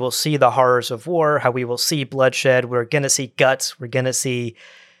punches, how we will see the horrors of war, how we will see bloodshed. We're going to see guts. We're going to see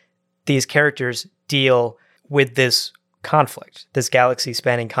these characters deal with this conflict, this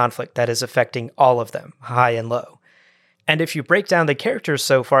galaxy-spanning conflict that is affecting all of them, high and low. And if you break down the characters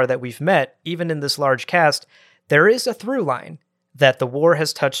so far that we've met, even in this large cast, there is a through line that the war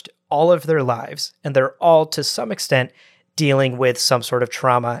has touched all of their lives, and they're all, to some extent, dealing with some sort of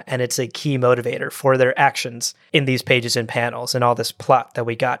trauma, and it's a key motivator for their actions in these pages and panels and all this plot that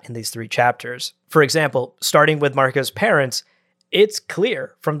we got in these 3 chapters. For example, starting with Marco's parents, it's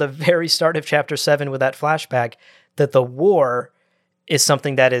clear from the very start of chapter 7 with that flashback that the war is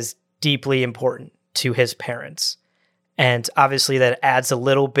something that is deeply important to his parents. And obviously that adds a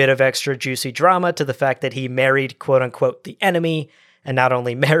little bit of extra juicy drama to the fact that he married, quote unquote, the enemy, and not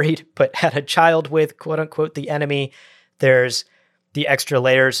only married, but had a child with, quote unquote, the enemy. There's the extra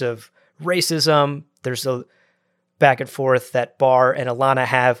layers of racism. There's the back and forth that Bar and Alana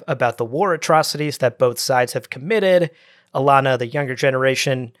have about the war atrocities that both sides have committed. Alana, the younger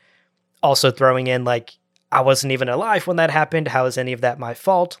generation, also throwing in like, I wasn't even alive when that happened. How is any of that my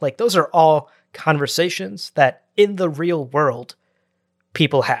fault? Like, those are all conversations that in the real world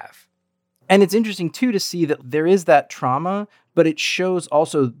people have. And it's interesting too to see that there is that trauma, but it shows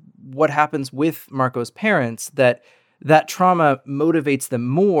also what happens with Marco's parents, that trauma motivates them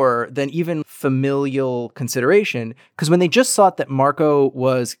more than even familial consideration. Because when they just thought that Marco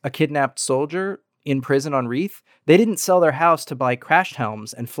was a kidnapped soldier in prison on Reeth, they didn't sell their house to buy crash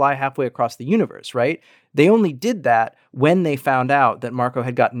helms and fly halfway across the universe, right? They only did that when they found out that Marco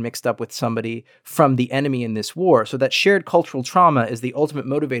had gotten mixed up with somebody from the enemy in this war. So that shared cultural trauma is the ultimate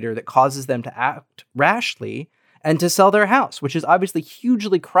motivator that causes them to act rashly and to sell their house, which is obviously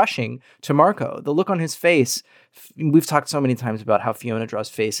hugely crushing to Marco. The look on his face, we've talked so many times about how Fiona draws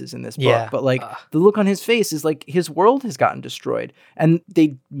faces in this book, but like the look on his face is like his world has gotten destroyed. And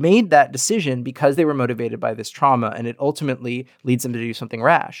they made that decision because they were motivated by this trauma, and it ultimately leads them to do something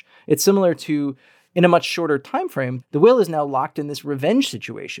rash. It's similar to, in a much shorter time frame, the Will is now locked in this revenge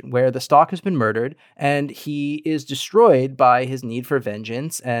situation where the Stalk has been murdered and he is destroyed by his need for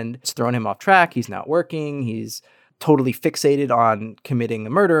vengeance, and it's thrown him off track. He's not working. He's totally fixated on committing a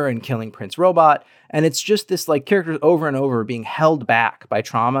murder and killing Prince Robot. And it's just this like characters over and over being held back by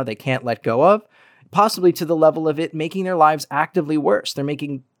trauma they can't let go of, possibly to the level of it making their lives actively worse. They're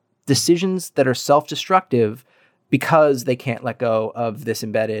making decisions that are self-destructive because they can't let go of this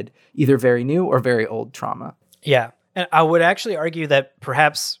embedded, either very new or very old trauma. Yeah. And I would actually argue that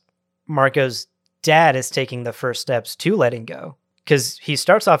perhaps Marco's dad is taking the first steps to letting go, because he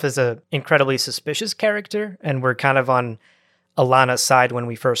starts off as an incredibly suspicious character, and we're kind of on Alana's side when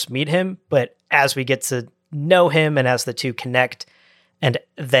we first meet him. But as we get to know him and as the two connect, and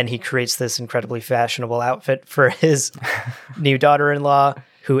then he creates this incredibly fashionable outfit for his new daughter-in-law,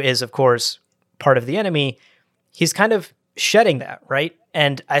 who is, of course, part of the enemy, he's kind of shedding that, right?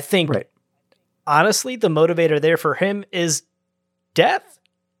 And I think, honestly, the motivator there for him is death.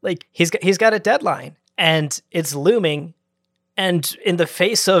 Like, he's got a deadline, and it's looming. And in the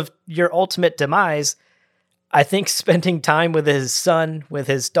face of your ultimate demise, I think spending time with his son, with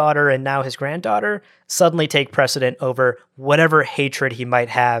his daughter, and now his granddaughter suddenly take precedent over whatever hatred he might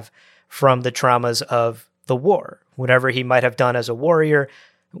have from the traumas of the war, whatever he might have done as a warrior,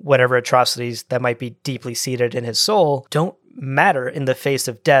 whatever atrocities that might be deeply seated in his soul don't matter in the face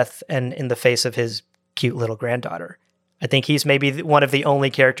of death and in the face of his cute little granddaughter. I think he's maybe one of the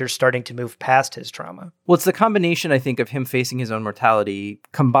only characters starting to move past his trauma. Well, it's the combination, I think, of him facing his own mortality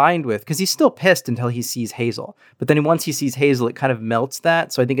combined with, because he's still pissed until he sees Hazel. But then once he sees Hazel, it kind of melts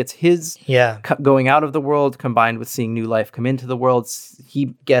that. So I think it's his going out of the world combined with seeing new life come into the world.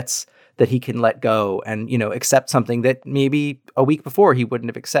 He gets that he can let go and, accept something that maybe a week before he wouldn't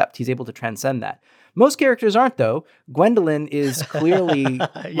have accepted. He's able to transcend that. Most characters aren't, though. Gwendolyn is clearly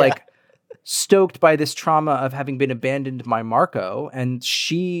stoked by this trauma of having been abandoned by Marco, and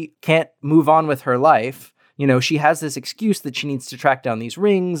she can't move on with her life. She has this excuse that she needs to track down these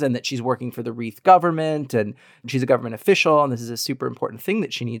rings and that she's working for the Reeth government and she's a government official and this is a super important thing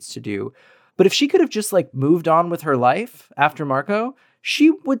that she needs to do. But if she could have just moved on with her life after Marco, she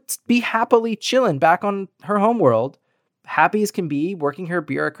would be happily chilling back on her homeworld, happy as can be, working her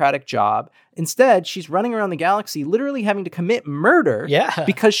bureaucratic job. Instead, she's running around the galaxy, literally having to commit murder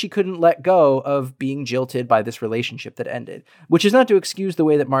because she couldn't let go of being jilted by this relationship that ended, which is not to excuse the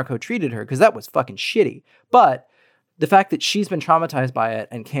way that Marco treated her, because that was fucking shitty. But the fact that she's been traumatized by it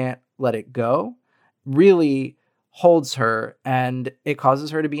and can't let it go really holds her, and it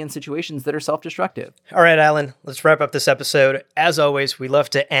causes her to be in situations that are self-destructive. All right, Alan, let's wrap up this episode. As always, we love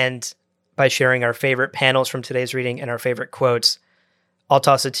to end by sharing our favorite panels from today's reading and our favorite quotes. I'll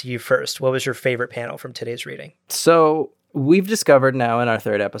toss it to you first. What was your favorite panel from today's reading? So we've discovered now in our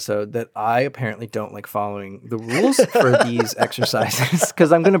third episode that I apparently don't like following the rules for these exercises,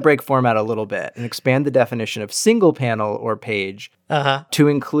 because I'm going to break format a little bit and expand the definition of single panel or page to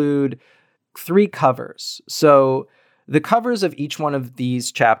include 3 covers. So the covers of each one of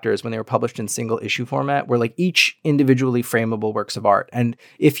these chapters, when they were published in single issue format, were like each individually frameable works of art. And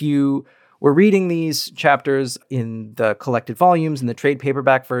if you were reading these chapters in the collected volumes in the trade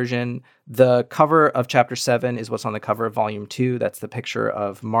paperback version, the cover of chapter 7 is what's on the cover of volume 2. That's the picture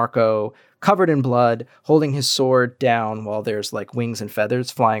of Marco covered in blood, holding his sword down while there's like wings and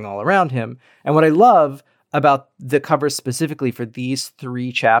feathers flying all around him. And what I love about the covers specifically for these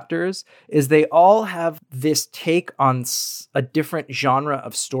 3 chapters is they all have this take on a different genre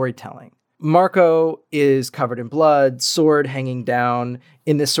of storytelling. Marco is covered in blood, sword hanging down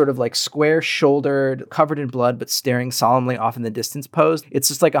in this sort of like square-shouldered, covered in blood, but staring solemnly off in the distance pose. It's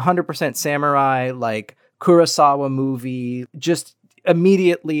just like 100% samurai, like Kurosawa movie, just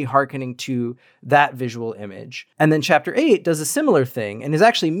immediately hearkening to that visual image. And then chapter 8 does a similar thing and is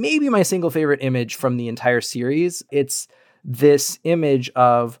actually maybe my single favorite image from the entire series. It's this image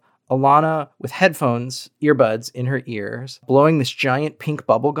of Alana with headphones, earbuds in her ears, blowing this giant pink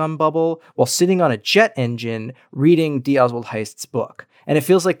bubblegum bubble while sitting on a jet engine reading D. Oswald Heist's book. And it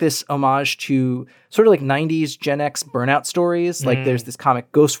feels like this homage to sort of like 90s Gen X burnout stories. Like there's this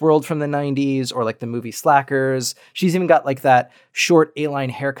comic Ghost World from the 90s, or like the movie Slackers. She's even got like that short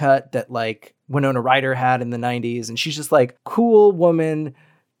A-line haircut that like Winona Ryder had in the 90s. And she's just like cool woman,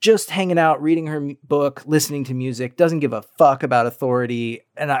 just hanging out, reading her book, listening to music, doesn't give a fuck about authority.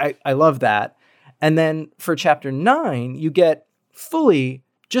 And I love that. And then for chapter 9, you get fully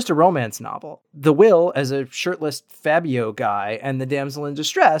just a romance novel. The Will as a shirtless Fabio guy, and the damsel in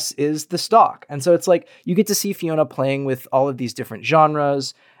distress is the Stalk. And so it's like you get to see Fiona playing with all of these different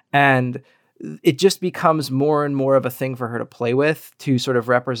genres, and it just becomes more and more of a thing for her to play with, to sort of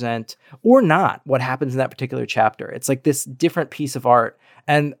represent or not what happens in that particular chapter. It's like this different piece of art.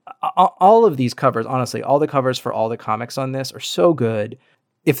 And all of these covers, honestly, all the covers for all the comics on this are so good.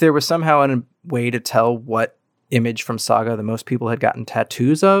 If there was somehow a way to tell what image from Saga the most people had gotten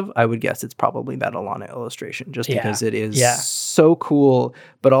tattoos of, I would guess it's probably that Alana illustration, just because it is so cool,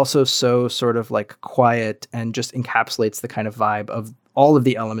 but also so sort of like quiet and just encapsulates the kind of vibe of all of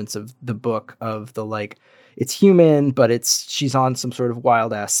the elements of the book, of the like, it's human, but she's on some sort of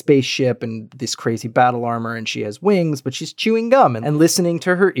wild ass spaceship and this crazy battle armor, and she has wings, but she's chewing gum and listening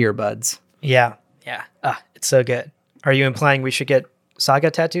to her earbuds. Yeah. It's so good. Are you implying we should get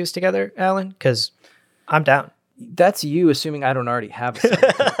Saga tattoos together, Alan? Because I'm down. That's you assuming I don't already have a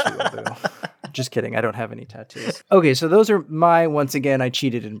Saga tattoo, Abu. Just kidding. I don't have any tattoos. Okay, so those are my, once again, I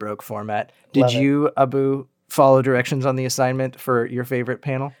cheated and broke format. Did you, Abu, follow directions on the assignment for your favorite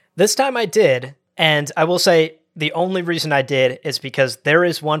panel? This time I did. And I will say the only reason I did is because there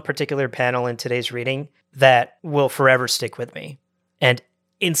is one particular panel in today's reading that will forever stick with me. And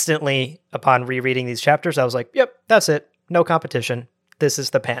instantly, upon rereading these chapters, I was like, yep, that's it. No competition. This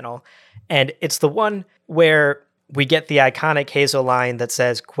is the panel. And it's the one where we get the iconic Hazel line that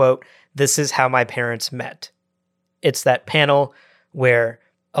says, quote, "This is how my parents met." It's that panel where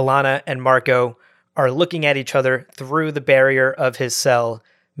Alana and Marco are looking at each other through the barrier of his cell,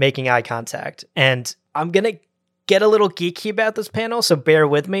 making eye contact. And I'm going to get a little geeky about this panel, so bear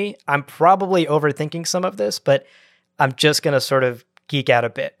with me. I'm probably overthinking some of this, but I'm just going to sort of geek out a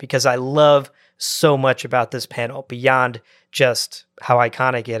bit because I love so much about this panel beyond just how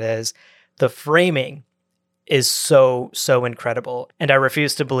iconic it is. The framing is so incredible, and I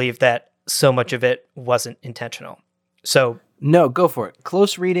refuse to believe that so much of it wasn't intentional. So no, go for it.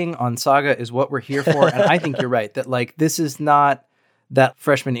 Close reading on Saga is what we're here for, and I think you're right that like this is not that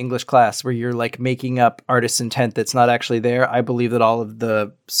freshman English class where you're like making up artist's intent that's not actually there. I believe that all of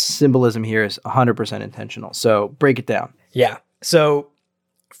the symbolism here is 100% intentional. So break it down. Yeah. So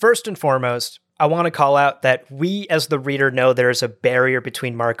first and foremost, I want to call out that we as the reader know there is a barrier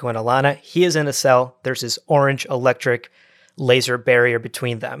between Marco and Alana. He is in a cell. There's this orange electric laser barrier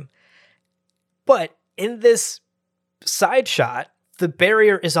between them. But in this side shot, the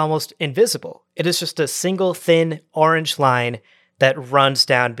barrier is almost invisible. It is just a single thin orange line that runs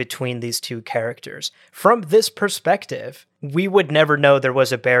down between these two characters. From this perspective, we would never know there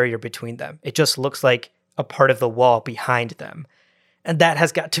was a barrier between them. It just looks like a part of the wall behind them. And that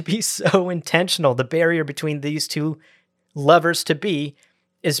has got to be so intentional. The barrier between these two lovers-to-be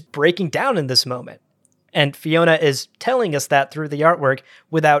is breaking down in this moment. And Fiona is telling us that through the artwork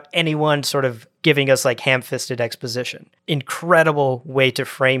without anyone sort of giving us like ham-fisted exposition. Incredible way to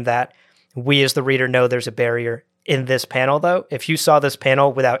frame that. We as the reader know there's a barrier in this panel, though. If you saw this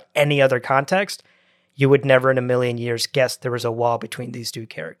panel without any other context, you would never in a million years guess there was a wall between these two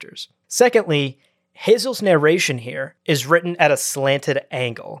characters. Secondly, Hazel's narration here is written at a slanted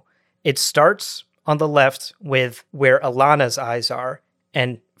angle. It starts on the left with where Alana's eyes are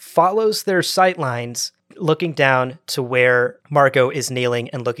and follows their sight lines looking down to where Marco is kneeling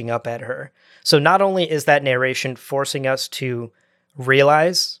and looking up at her. So not only is that narration forcing us to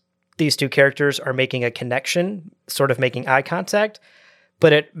realize these two characters are making a connection, sort of making eye contact,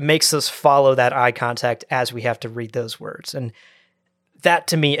 but it makes us follow that eye contact as we have to read those words. And that,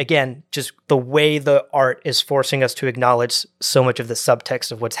 to me, again, just the way the art is forcing us to acknowledge so much of the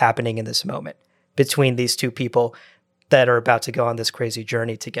subtext of what's happening in this moment between these two people that are about to go on this crazy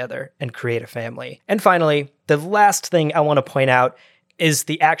journey together and create a family. And finally, the last thing I want to point out is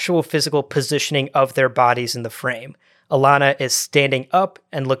the actual physical positioning of their bodies in the frame. Alana is standing up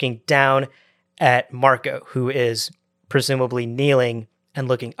and looking down at Marco, who is presumably kneeling and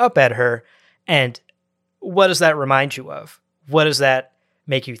looking up at her. And what does that remind you of? What does that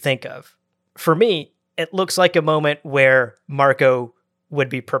make you think of? For me, it looks like a moment where Marco would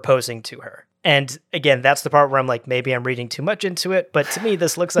be proposing to her. And again, that's the part where I'm like, maybe I'm reading too much into it. But to me,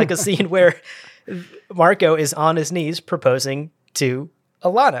 this looks like a scene where Marco is on his knees proposing to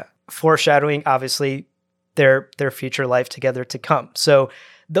Alana, foreshadowing, obviously, their future life together to come. So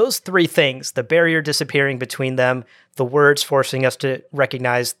those three things, the barrier disappearing between them, the words forcing us to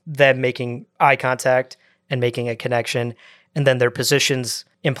recognize them making eye contact and making a connection, and then their positions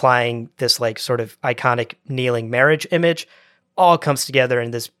implying this like sort of iconic kneeling marriage image, all comes together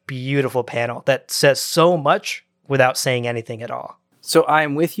in this beautiful panel that says so much without saying anything at all. So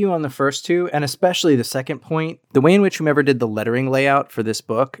I'm with you on the first two, and especially the second point. The way in which whomever did the lettering layout for this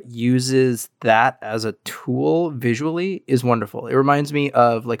book uses that as a tool visually is wonderful. It reminds me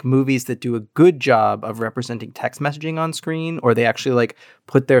of like movies that do a good job of representing text messaging on screen, or they actually like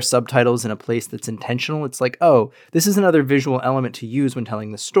put their subtitles in a place that's intentional. It's like, oh, this is another visual element to use when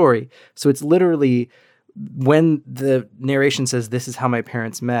telling the story. So it's literally when the narration says, "This is how my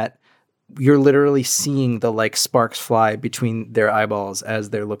parents met," you're literally seeing the like sparks fly between their eyeballs as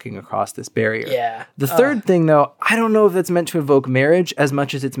they're looking across this barrier. Yeah. The third thing, though, I don't know if that's meant to evoke marriage as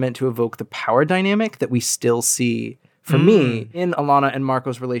much as it's meant to evoke the power dynamic that we still see, for me, in Alana and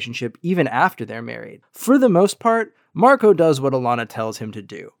Marco's relationship, even after they're married. For the most part, Marco does what Alana tells him to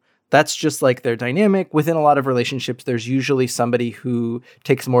do. That's just like their dynamic. Within a lot of relationships, there's usually somebody who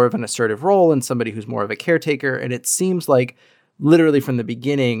takes more of an assertive role and somebody who's more of a caretaker. And it seems like literally from the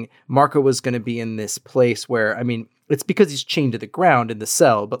beginning, Marco was going to be in this place where, I mean, it's because he's chained to the ground in the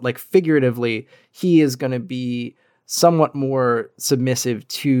cell, but like figuratively, he is going to be somewhat more submissive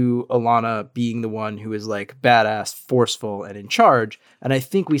to Alana being the one who is like badass, forceful, and in charge. And I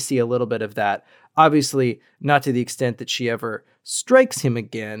think we see a little bit of that. Obviously, not to the extent that she ever strikes him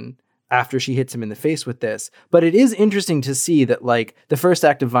again after she hits him in the face with this. But it is interesting to see that like the first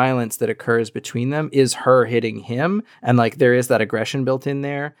act of violence that occurs between them is her hitting him. And like there is that aggression built in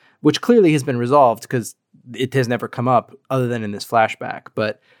there, which clearly has been resolved because it has never come up other than in this flashback.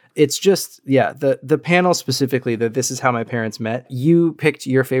 But it's just, yeah, the panel specifically, that This Is How My Parents Met, you picked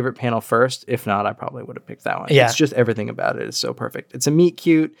your favorite panel first. If not, I probably would have picked that one. Yeah. It's just everything about it is so perfect. It's a meet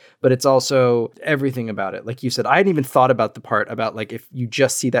cute, but it's also everything about it. Like you said, I hadn't even thought about the part about like if you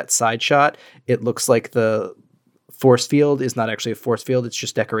just see that side shot, it looks like the force field is not actually a force field. It's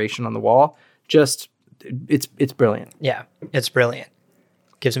just decoration on the wall. Just, it's brilliant. Yeah, it's brilliant.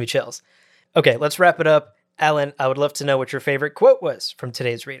 Gives me chills. Okay, let's wrap it up. Alan, I would love to know what your favorite quote was from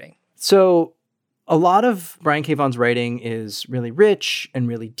today's reading. So a lot of Brian K. Vaughan's writing is really rich and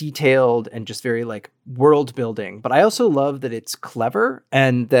really detailed and just very like world building. But I also love that it's clever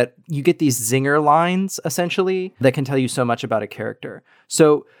and that you get these zinger lines essentially that can tell you so much about a character.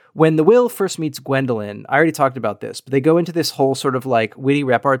 So when the Will first meets Gwendolyn, I already talked about this, but they go into this whole sort of like witty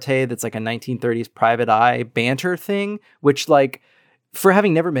repartee that's like a 1930s private eye banter thing, which like, for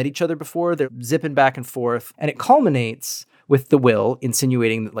having never met each other before, they're zipping back and forth. And it culminates with the Will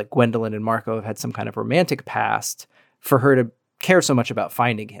insinuating that like Gwendolyn and Marco have had some kind of romantic past for her to care so much about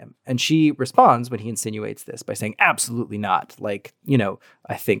finding him. And she responds when he insinuates this by saying, absolutely not. Like, you know,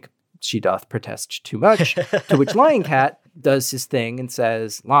 I think she doth protest too much. To which Lying Cat does his thing and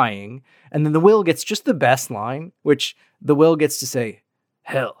says, lying. And then the Will gets just the best line, which the Will gets to say,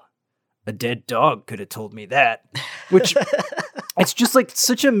 hell, a dead dog could have told me that. Which It's just like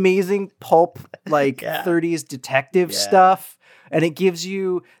such amazing pulp, like 30s detective stuff. And it gives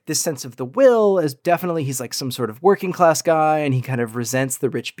you this sense of the will as definitely he's like some sort of working class guy, and he kind of resents the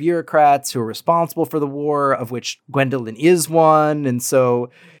rich bureaucrats who are responsible for the war, of which Gwendolyn is one. And so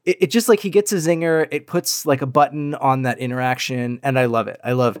it just like he gets a zinger. It puts like a button on that interaction, and I love it.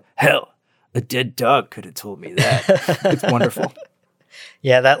 I love, hell, a dead dog could have told me that. It's wonderful.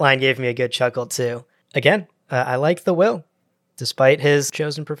 Yeah, that line gave me a good chuckle too. Again, I like the will, despite his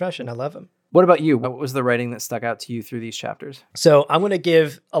chosen profession. I love him. What about you? What was the writing that stuck out to you through these chapters? So I'm going to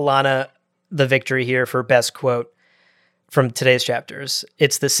give Alana the victory here for best quote from today's chapters.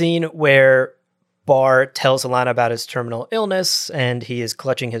 It's the scene where Barr tells Alana about his terminal illness and he is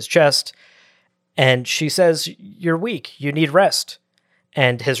clutching his chest. And she says, "You're weak. You need rest."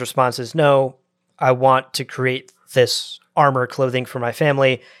 And his response is, "No, I want to create this armor clothing for my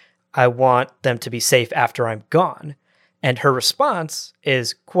family. I want them to be safe after I'm gone." And her response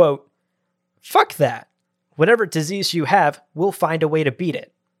is, quote, "Fuck that. Whatever disease you have, we'll find a way to beat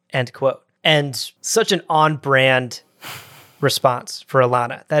it." End quote. And such an on-brand response for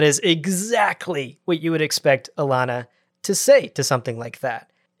Alana. That is exactly what you would expect Alana to say to something like that.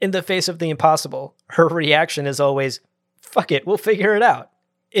 In the face of the impossible, her reaction is always, "Fuck it, we'll figure it out.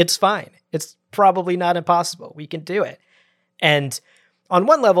 It's fine. It's probably not impossible. We can do it." And on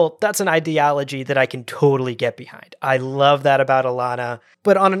one level, that's an ideology that I can totally get behind. I love that about Alana.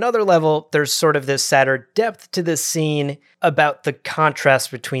 But on another level, there's sort of this sadder depth to this scene about the contrast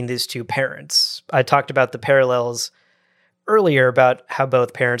between these two parents. I talked about the parallels earlier about how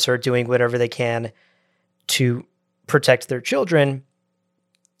both parents are doing whatever they can to protect their children.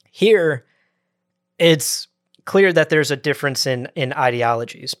 Here, it's clear that there's a difference in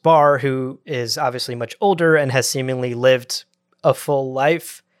ideologies. Barr, who is obviously much older and has seemingly lived a full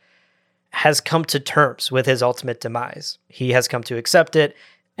life, has come to terms with his ultimate demise. He has come to accept it,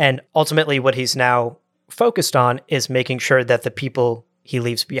 and ultimately what he's now focused on is making sure that the people he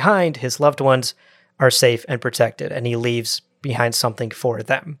leaves behind, his loved ones, are safe and protected, and he leaves behind something for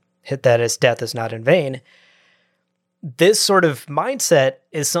them, that his death is not in vain. This sort of mindset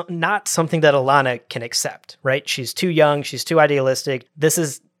is not something that Alana can accept, right? She's too young, she's too idealistic. This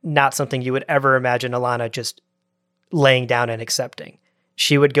is not something you would ever imagine Alana just laying down and accepting.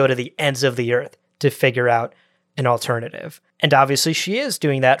 She would go to the ends of the earth to figure out an alternative. And obviously she is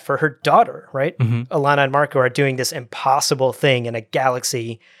doing that for her daughter, right? Mm-hmm. Alana and Marco are doing this impossible thing in a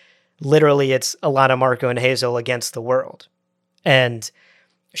galaxy. Literally, it's Alana, Marco, and Hazel against the world. And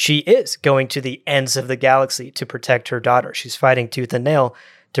she is going to the ends of the galaxy to protect her daughter. She's fighting tooth and nail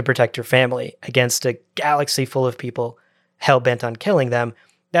to protect her family against a galaxy full of people hell-bent on killing them.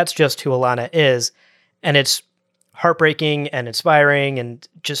 That's just who Alana is. And it's heartbreaking and inspiring, and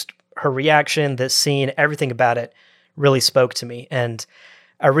just her reaction, this scene, everything about it really spoke to me. And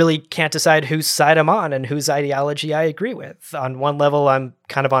I really can't decide whose side I'm on and whose ideology I agree with. On one level, I'm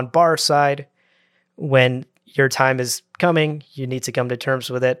kind of on Barr's side. When your time is coming, you need to come to terms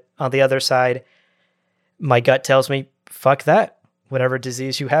with it. On the other side, my gut tells me, fuck that. Whatever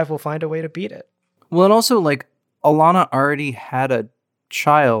disease you have, we'll find a way to beat it. Well, and also, like, Alana already had a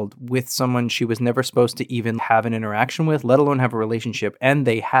child with someone she was never supposed to even have an interaction with, let alone have a relationship, and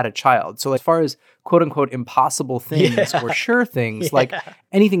they had a child. So as far as quote unquote impossible things or sure things, like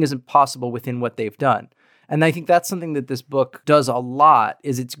anything is impossible within what they've done. And I think that's something that this book does a lot,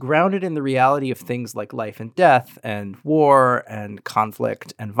 is it's grounded in the reality of things like life and death and war and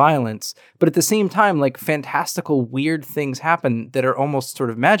conflict and violence. But at the same time, like, fantastical, weird things happen that are almost sort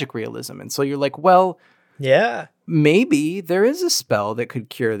of magic realism. And so you're like, well, yeah, maybe there is a spell that could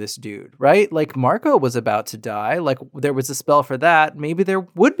cure this dude, right? Like, Marco was about to die. Like, there was a spell for that. Maybe there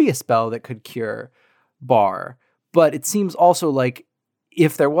would be a spell that could cure Barr. But it seems also like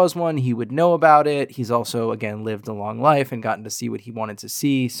if there was one, he would know about it. He's also, again, lived a long life and gotten to see what he wanted to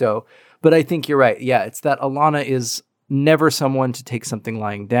see. So, but I think you're right. Yeah, it's that Alana is never someone to take something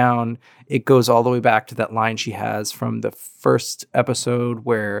lying down. It goes all the way back to that line she has from the first episode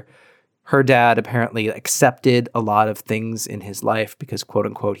where her dad apparently accepted a lot of things in his life because, quote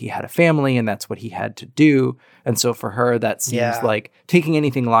unquote, he had a family and that's what he had to do. And so for her, that seems like taking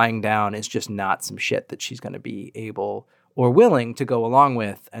anything lying down is just not some shit that she's going to be able or willing to go along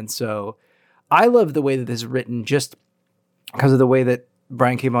with. And so I love the way that this is written just because of the way that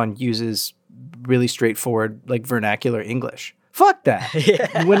Brian K. Vaughan uses really straightforward, like, vernacular English. Fuck that.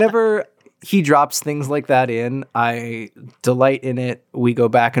 Whenever he drops things like that in, I delight in it. We go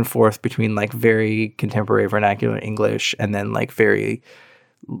back and forth between, like, very contemporary vernacular English and then, like, very,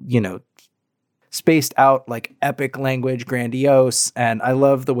 you know, spaced out, like, epic language, grandiose. And I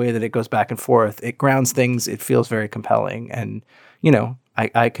love the way that it goes back and forth. It grounds things. It feels very compelling. And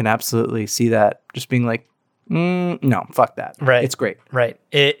I can absolutely see that just being like, no, fuck that. Right. It's great. Right.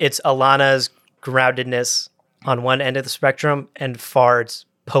 It's Alana's groundedness on one end of the spectrum and Fard's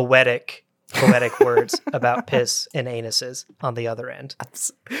poetic words about piss and anuses on the other end.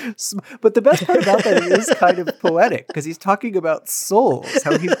 But the best part about that is kind of poetic because he's talking about souls,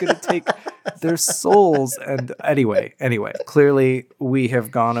 how he's going to take their souls. And anyway, clearly we have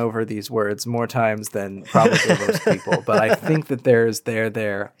gone over these words more times than probably most people, but I think that there's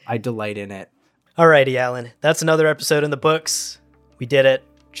there. I delight in it. Alrighty, Alan. That's another episode in the books. We did it.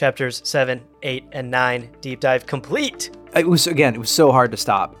 Chapters 7, 8, and 9 deep dive complete. It was so hard to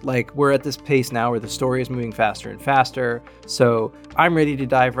stop. Like, we're at this pace now where the story is moving faster and faster. So I'm ready to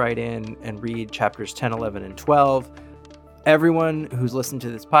dive right in and read chapters 10, 11, and 12. Everyone who's listened to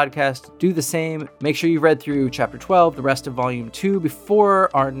this podcast, do the same. Make sure you've read through chapter 12, the rest of volume 2 before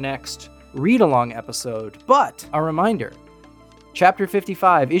our next read-along episode. But a reminder, Chapter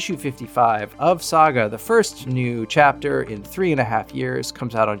 55, Issue 55 of Saga, the first new chapter in 3.5 years,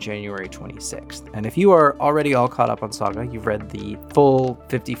 comes out on January 26th. And if you are already all caught up on Saga, you've read the full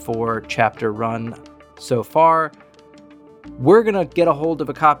 54 chapter run so far, we're going to get a hold of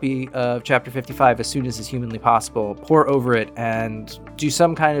a copy of Chapter 55 as soon as is humanly possible, pour over it, and do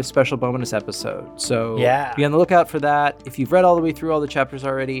some kind of special bonus episode. So be on the lookout for that. If you've read all the way through all the chapters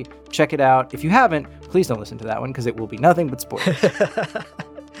already, check it out. If you haven't, please don't listen to that one because it will be nothing but spoilers.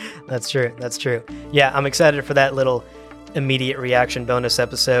 That's true. Yeah, I'm excited for that little immediate reaction bonus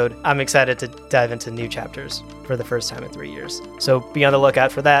episode. I'm excited to dive into new chapters for the first time in 3 years. So be on the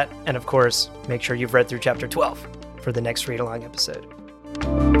lookout for that. And of course, make sure you've read through Chapter 12 for the next read-along episode.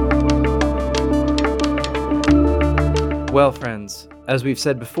 Well, friends, as we've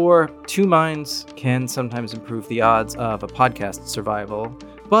said before, two minds can sometimes improve the odds of a podcast survival,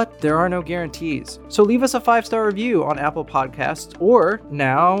 but there are no guarantees. So leave us a 5-star review on Apple Podcasts, or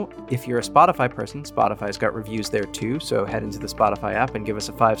now, if you're a Spotify person, Spotify's got reviews there too, so head into the Spotify app and give us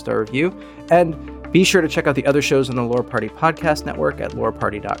a 5-star review. And be sure to check out the other shows on the Lore Party Podcast Network at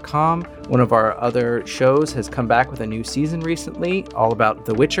loreparty.com. One of our other shows has come back with a new season recently, all about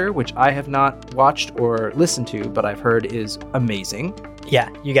The Witcher, which I have not watched or listened to, but I've heard is amazing. Yeah,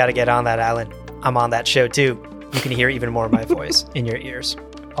 you got to get on that, Alan. I'm on that show too. You can hear even more of my voice in your ears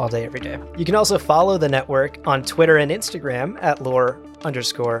all day, every day. You can also follow the network on Twitter and Instagram at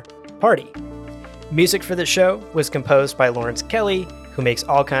lore_party. Music for the show was composed by Lawrence Kelly, who makes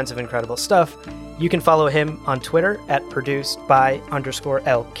all kinds of incredible stuff. You can follow him on Twitter at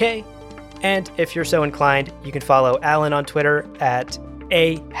producedby_LK. And if you're so inclined, you can follow Alan on Twitter at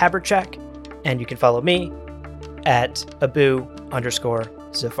 @Habercheck. And you can follow me at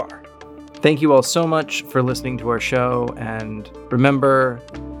Abu_Zafar. Thank you all so much for listening to our show. And remember,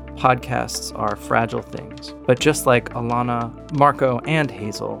 podcasts are fragile things. But just like Alana, Marco, and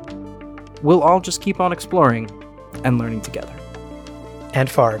Hazel, we'll all just keep on exploring and learning together. And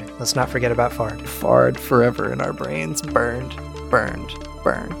Fard. Let's not forget about Fard. Fard forever in our brains. Burned, burned,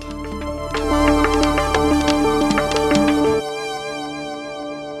 burned.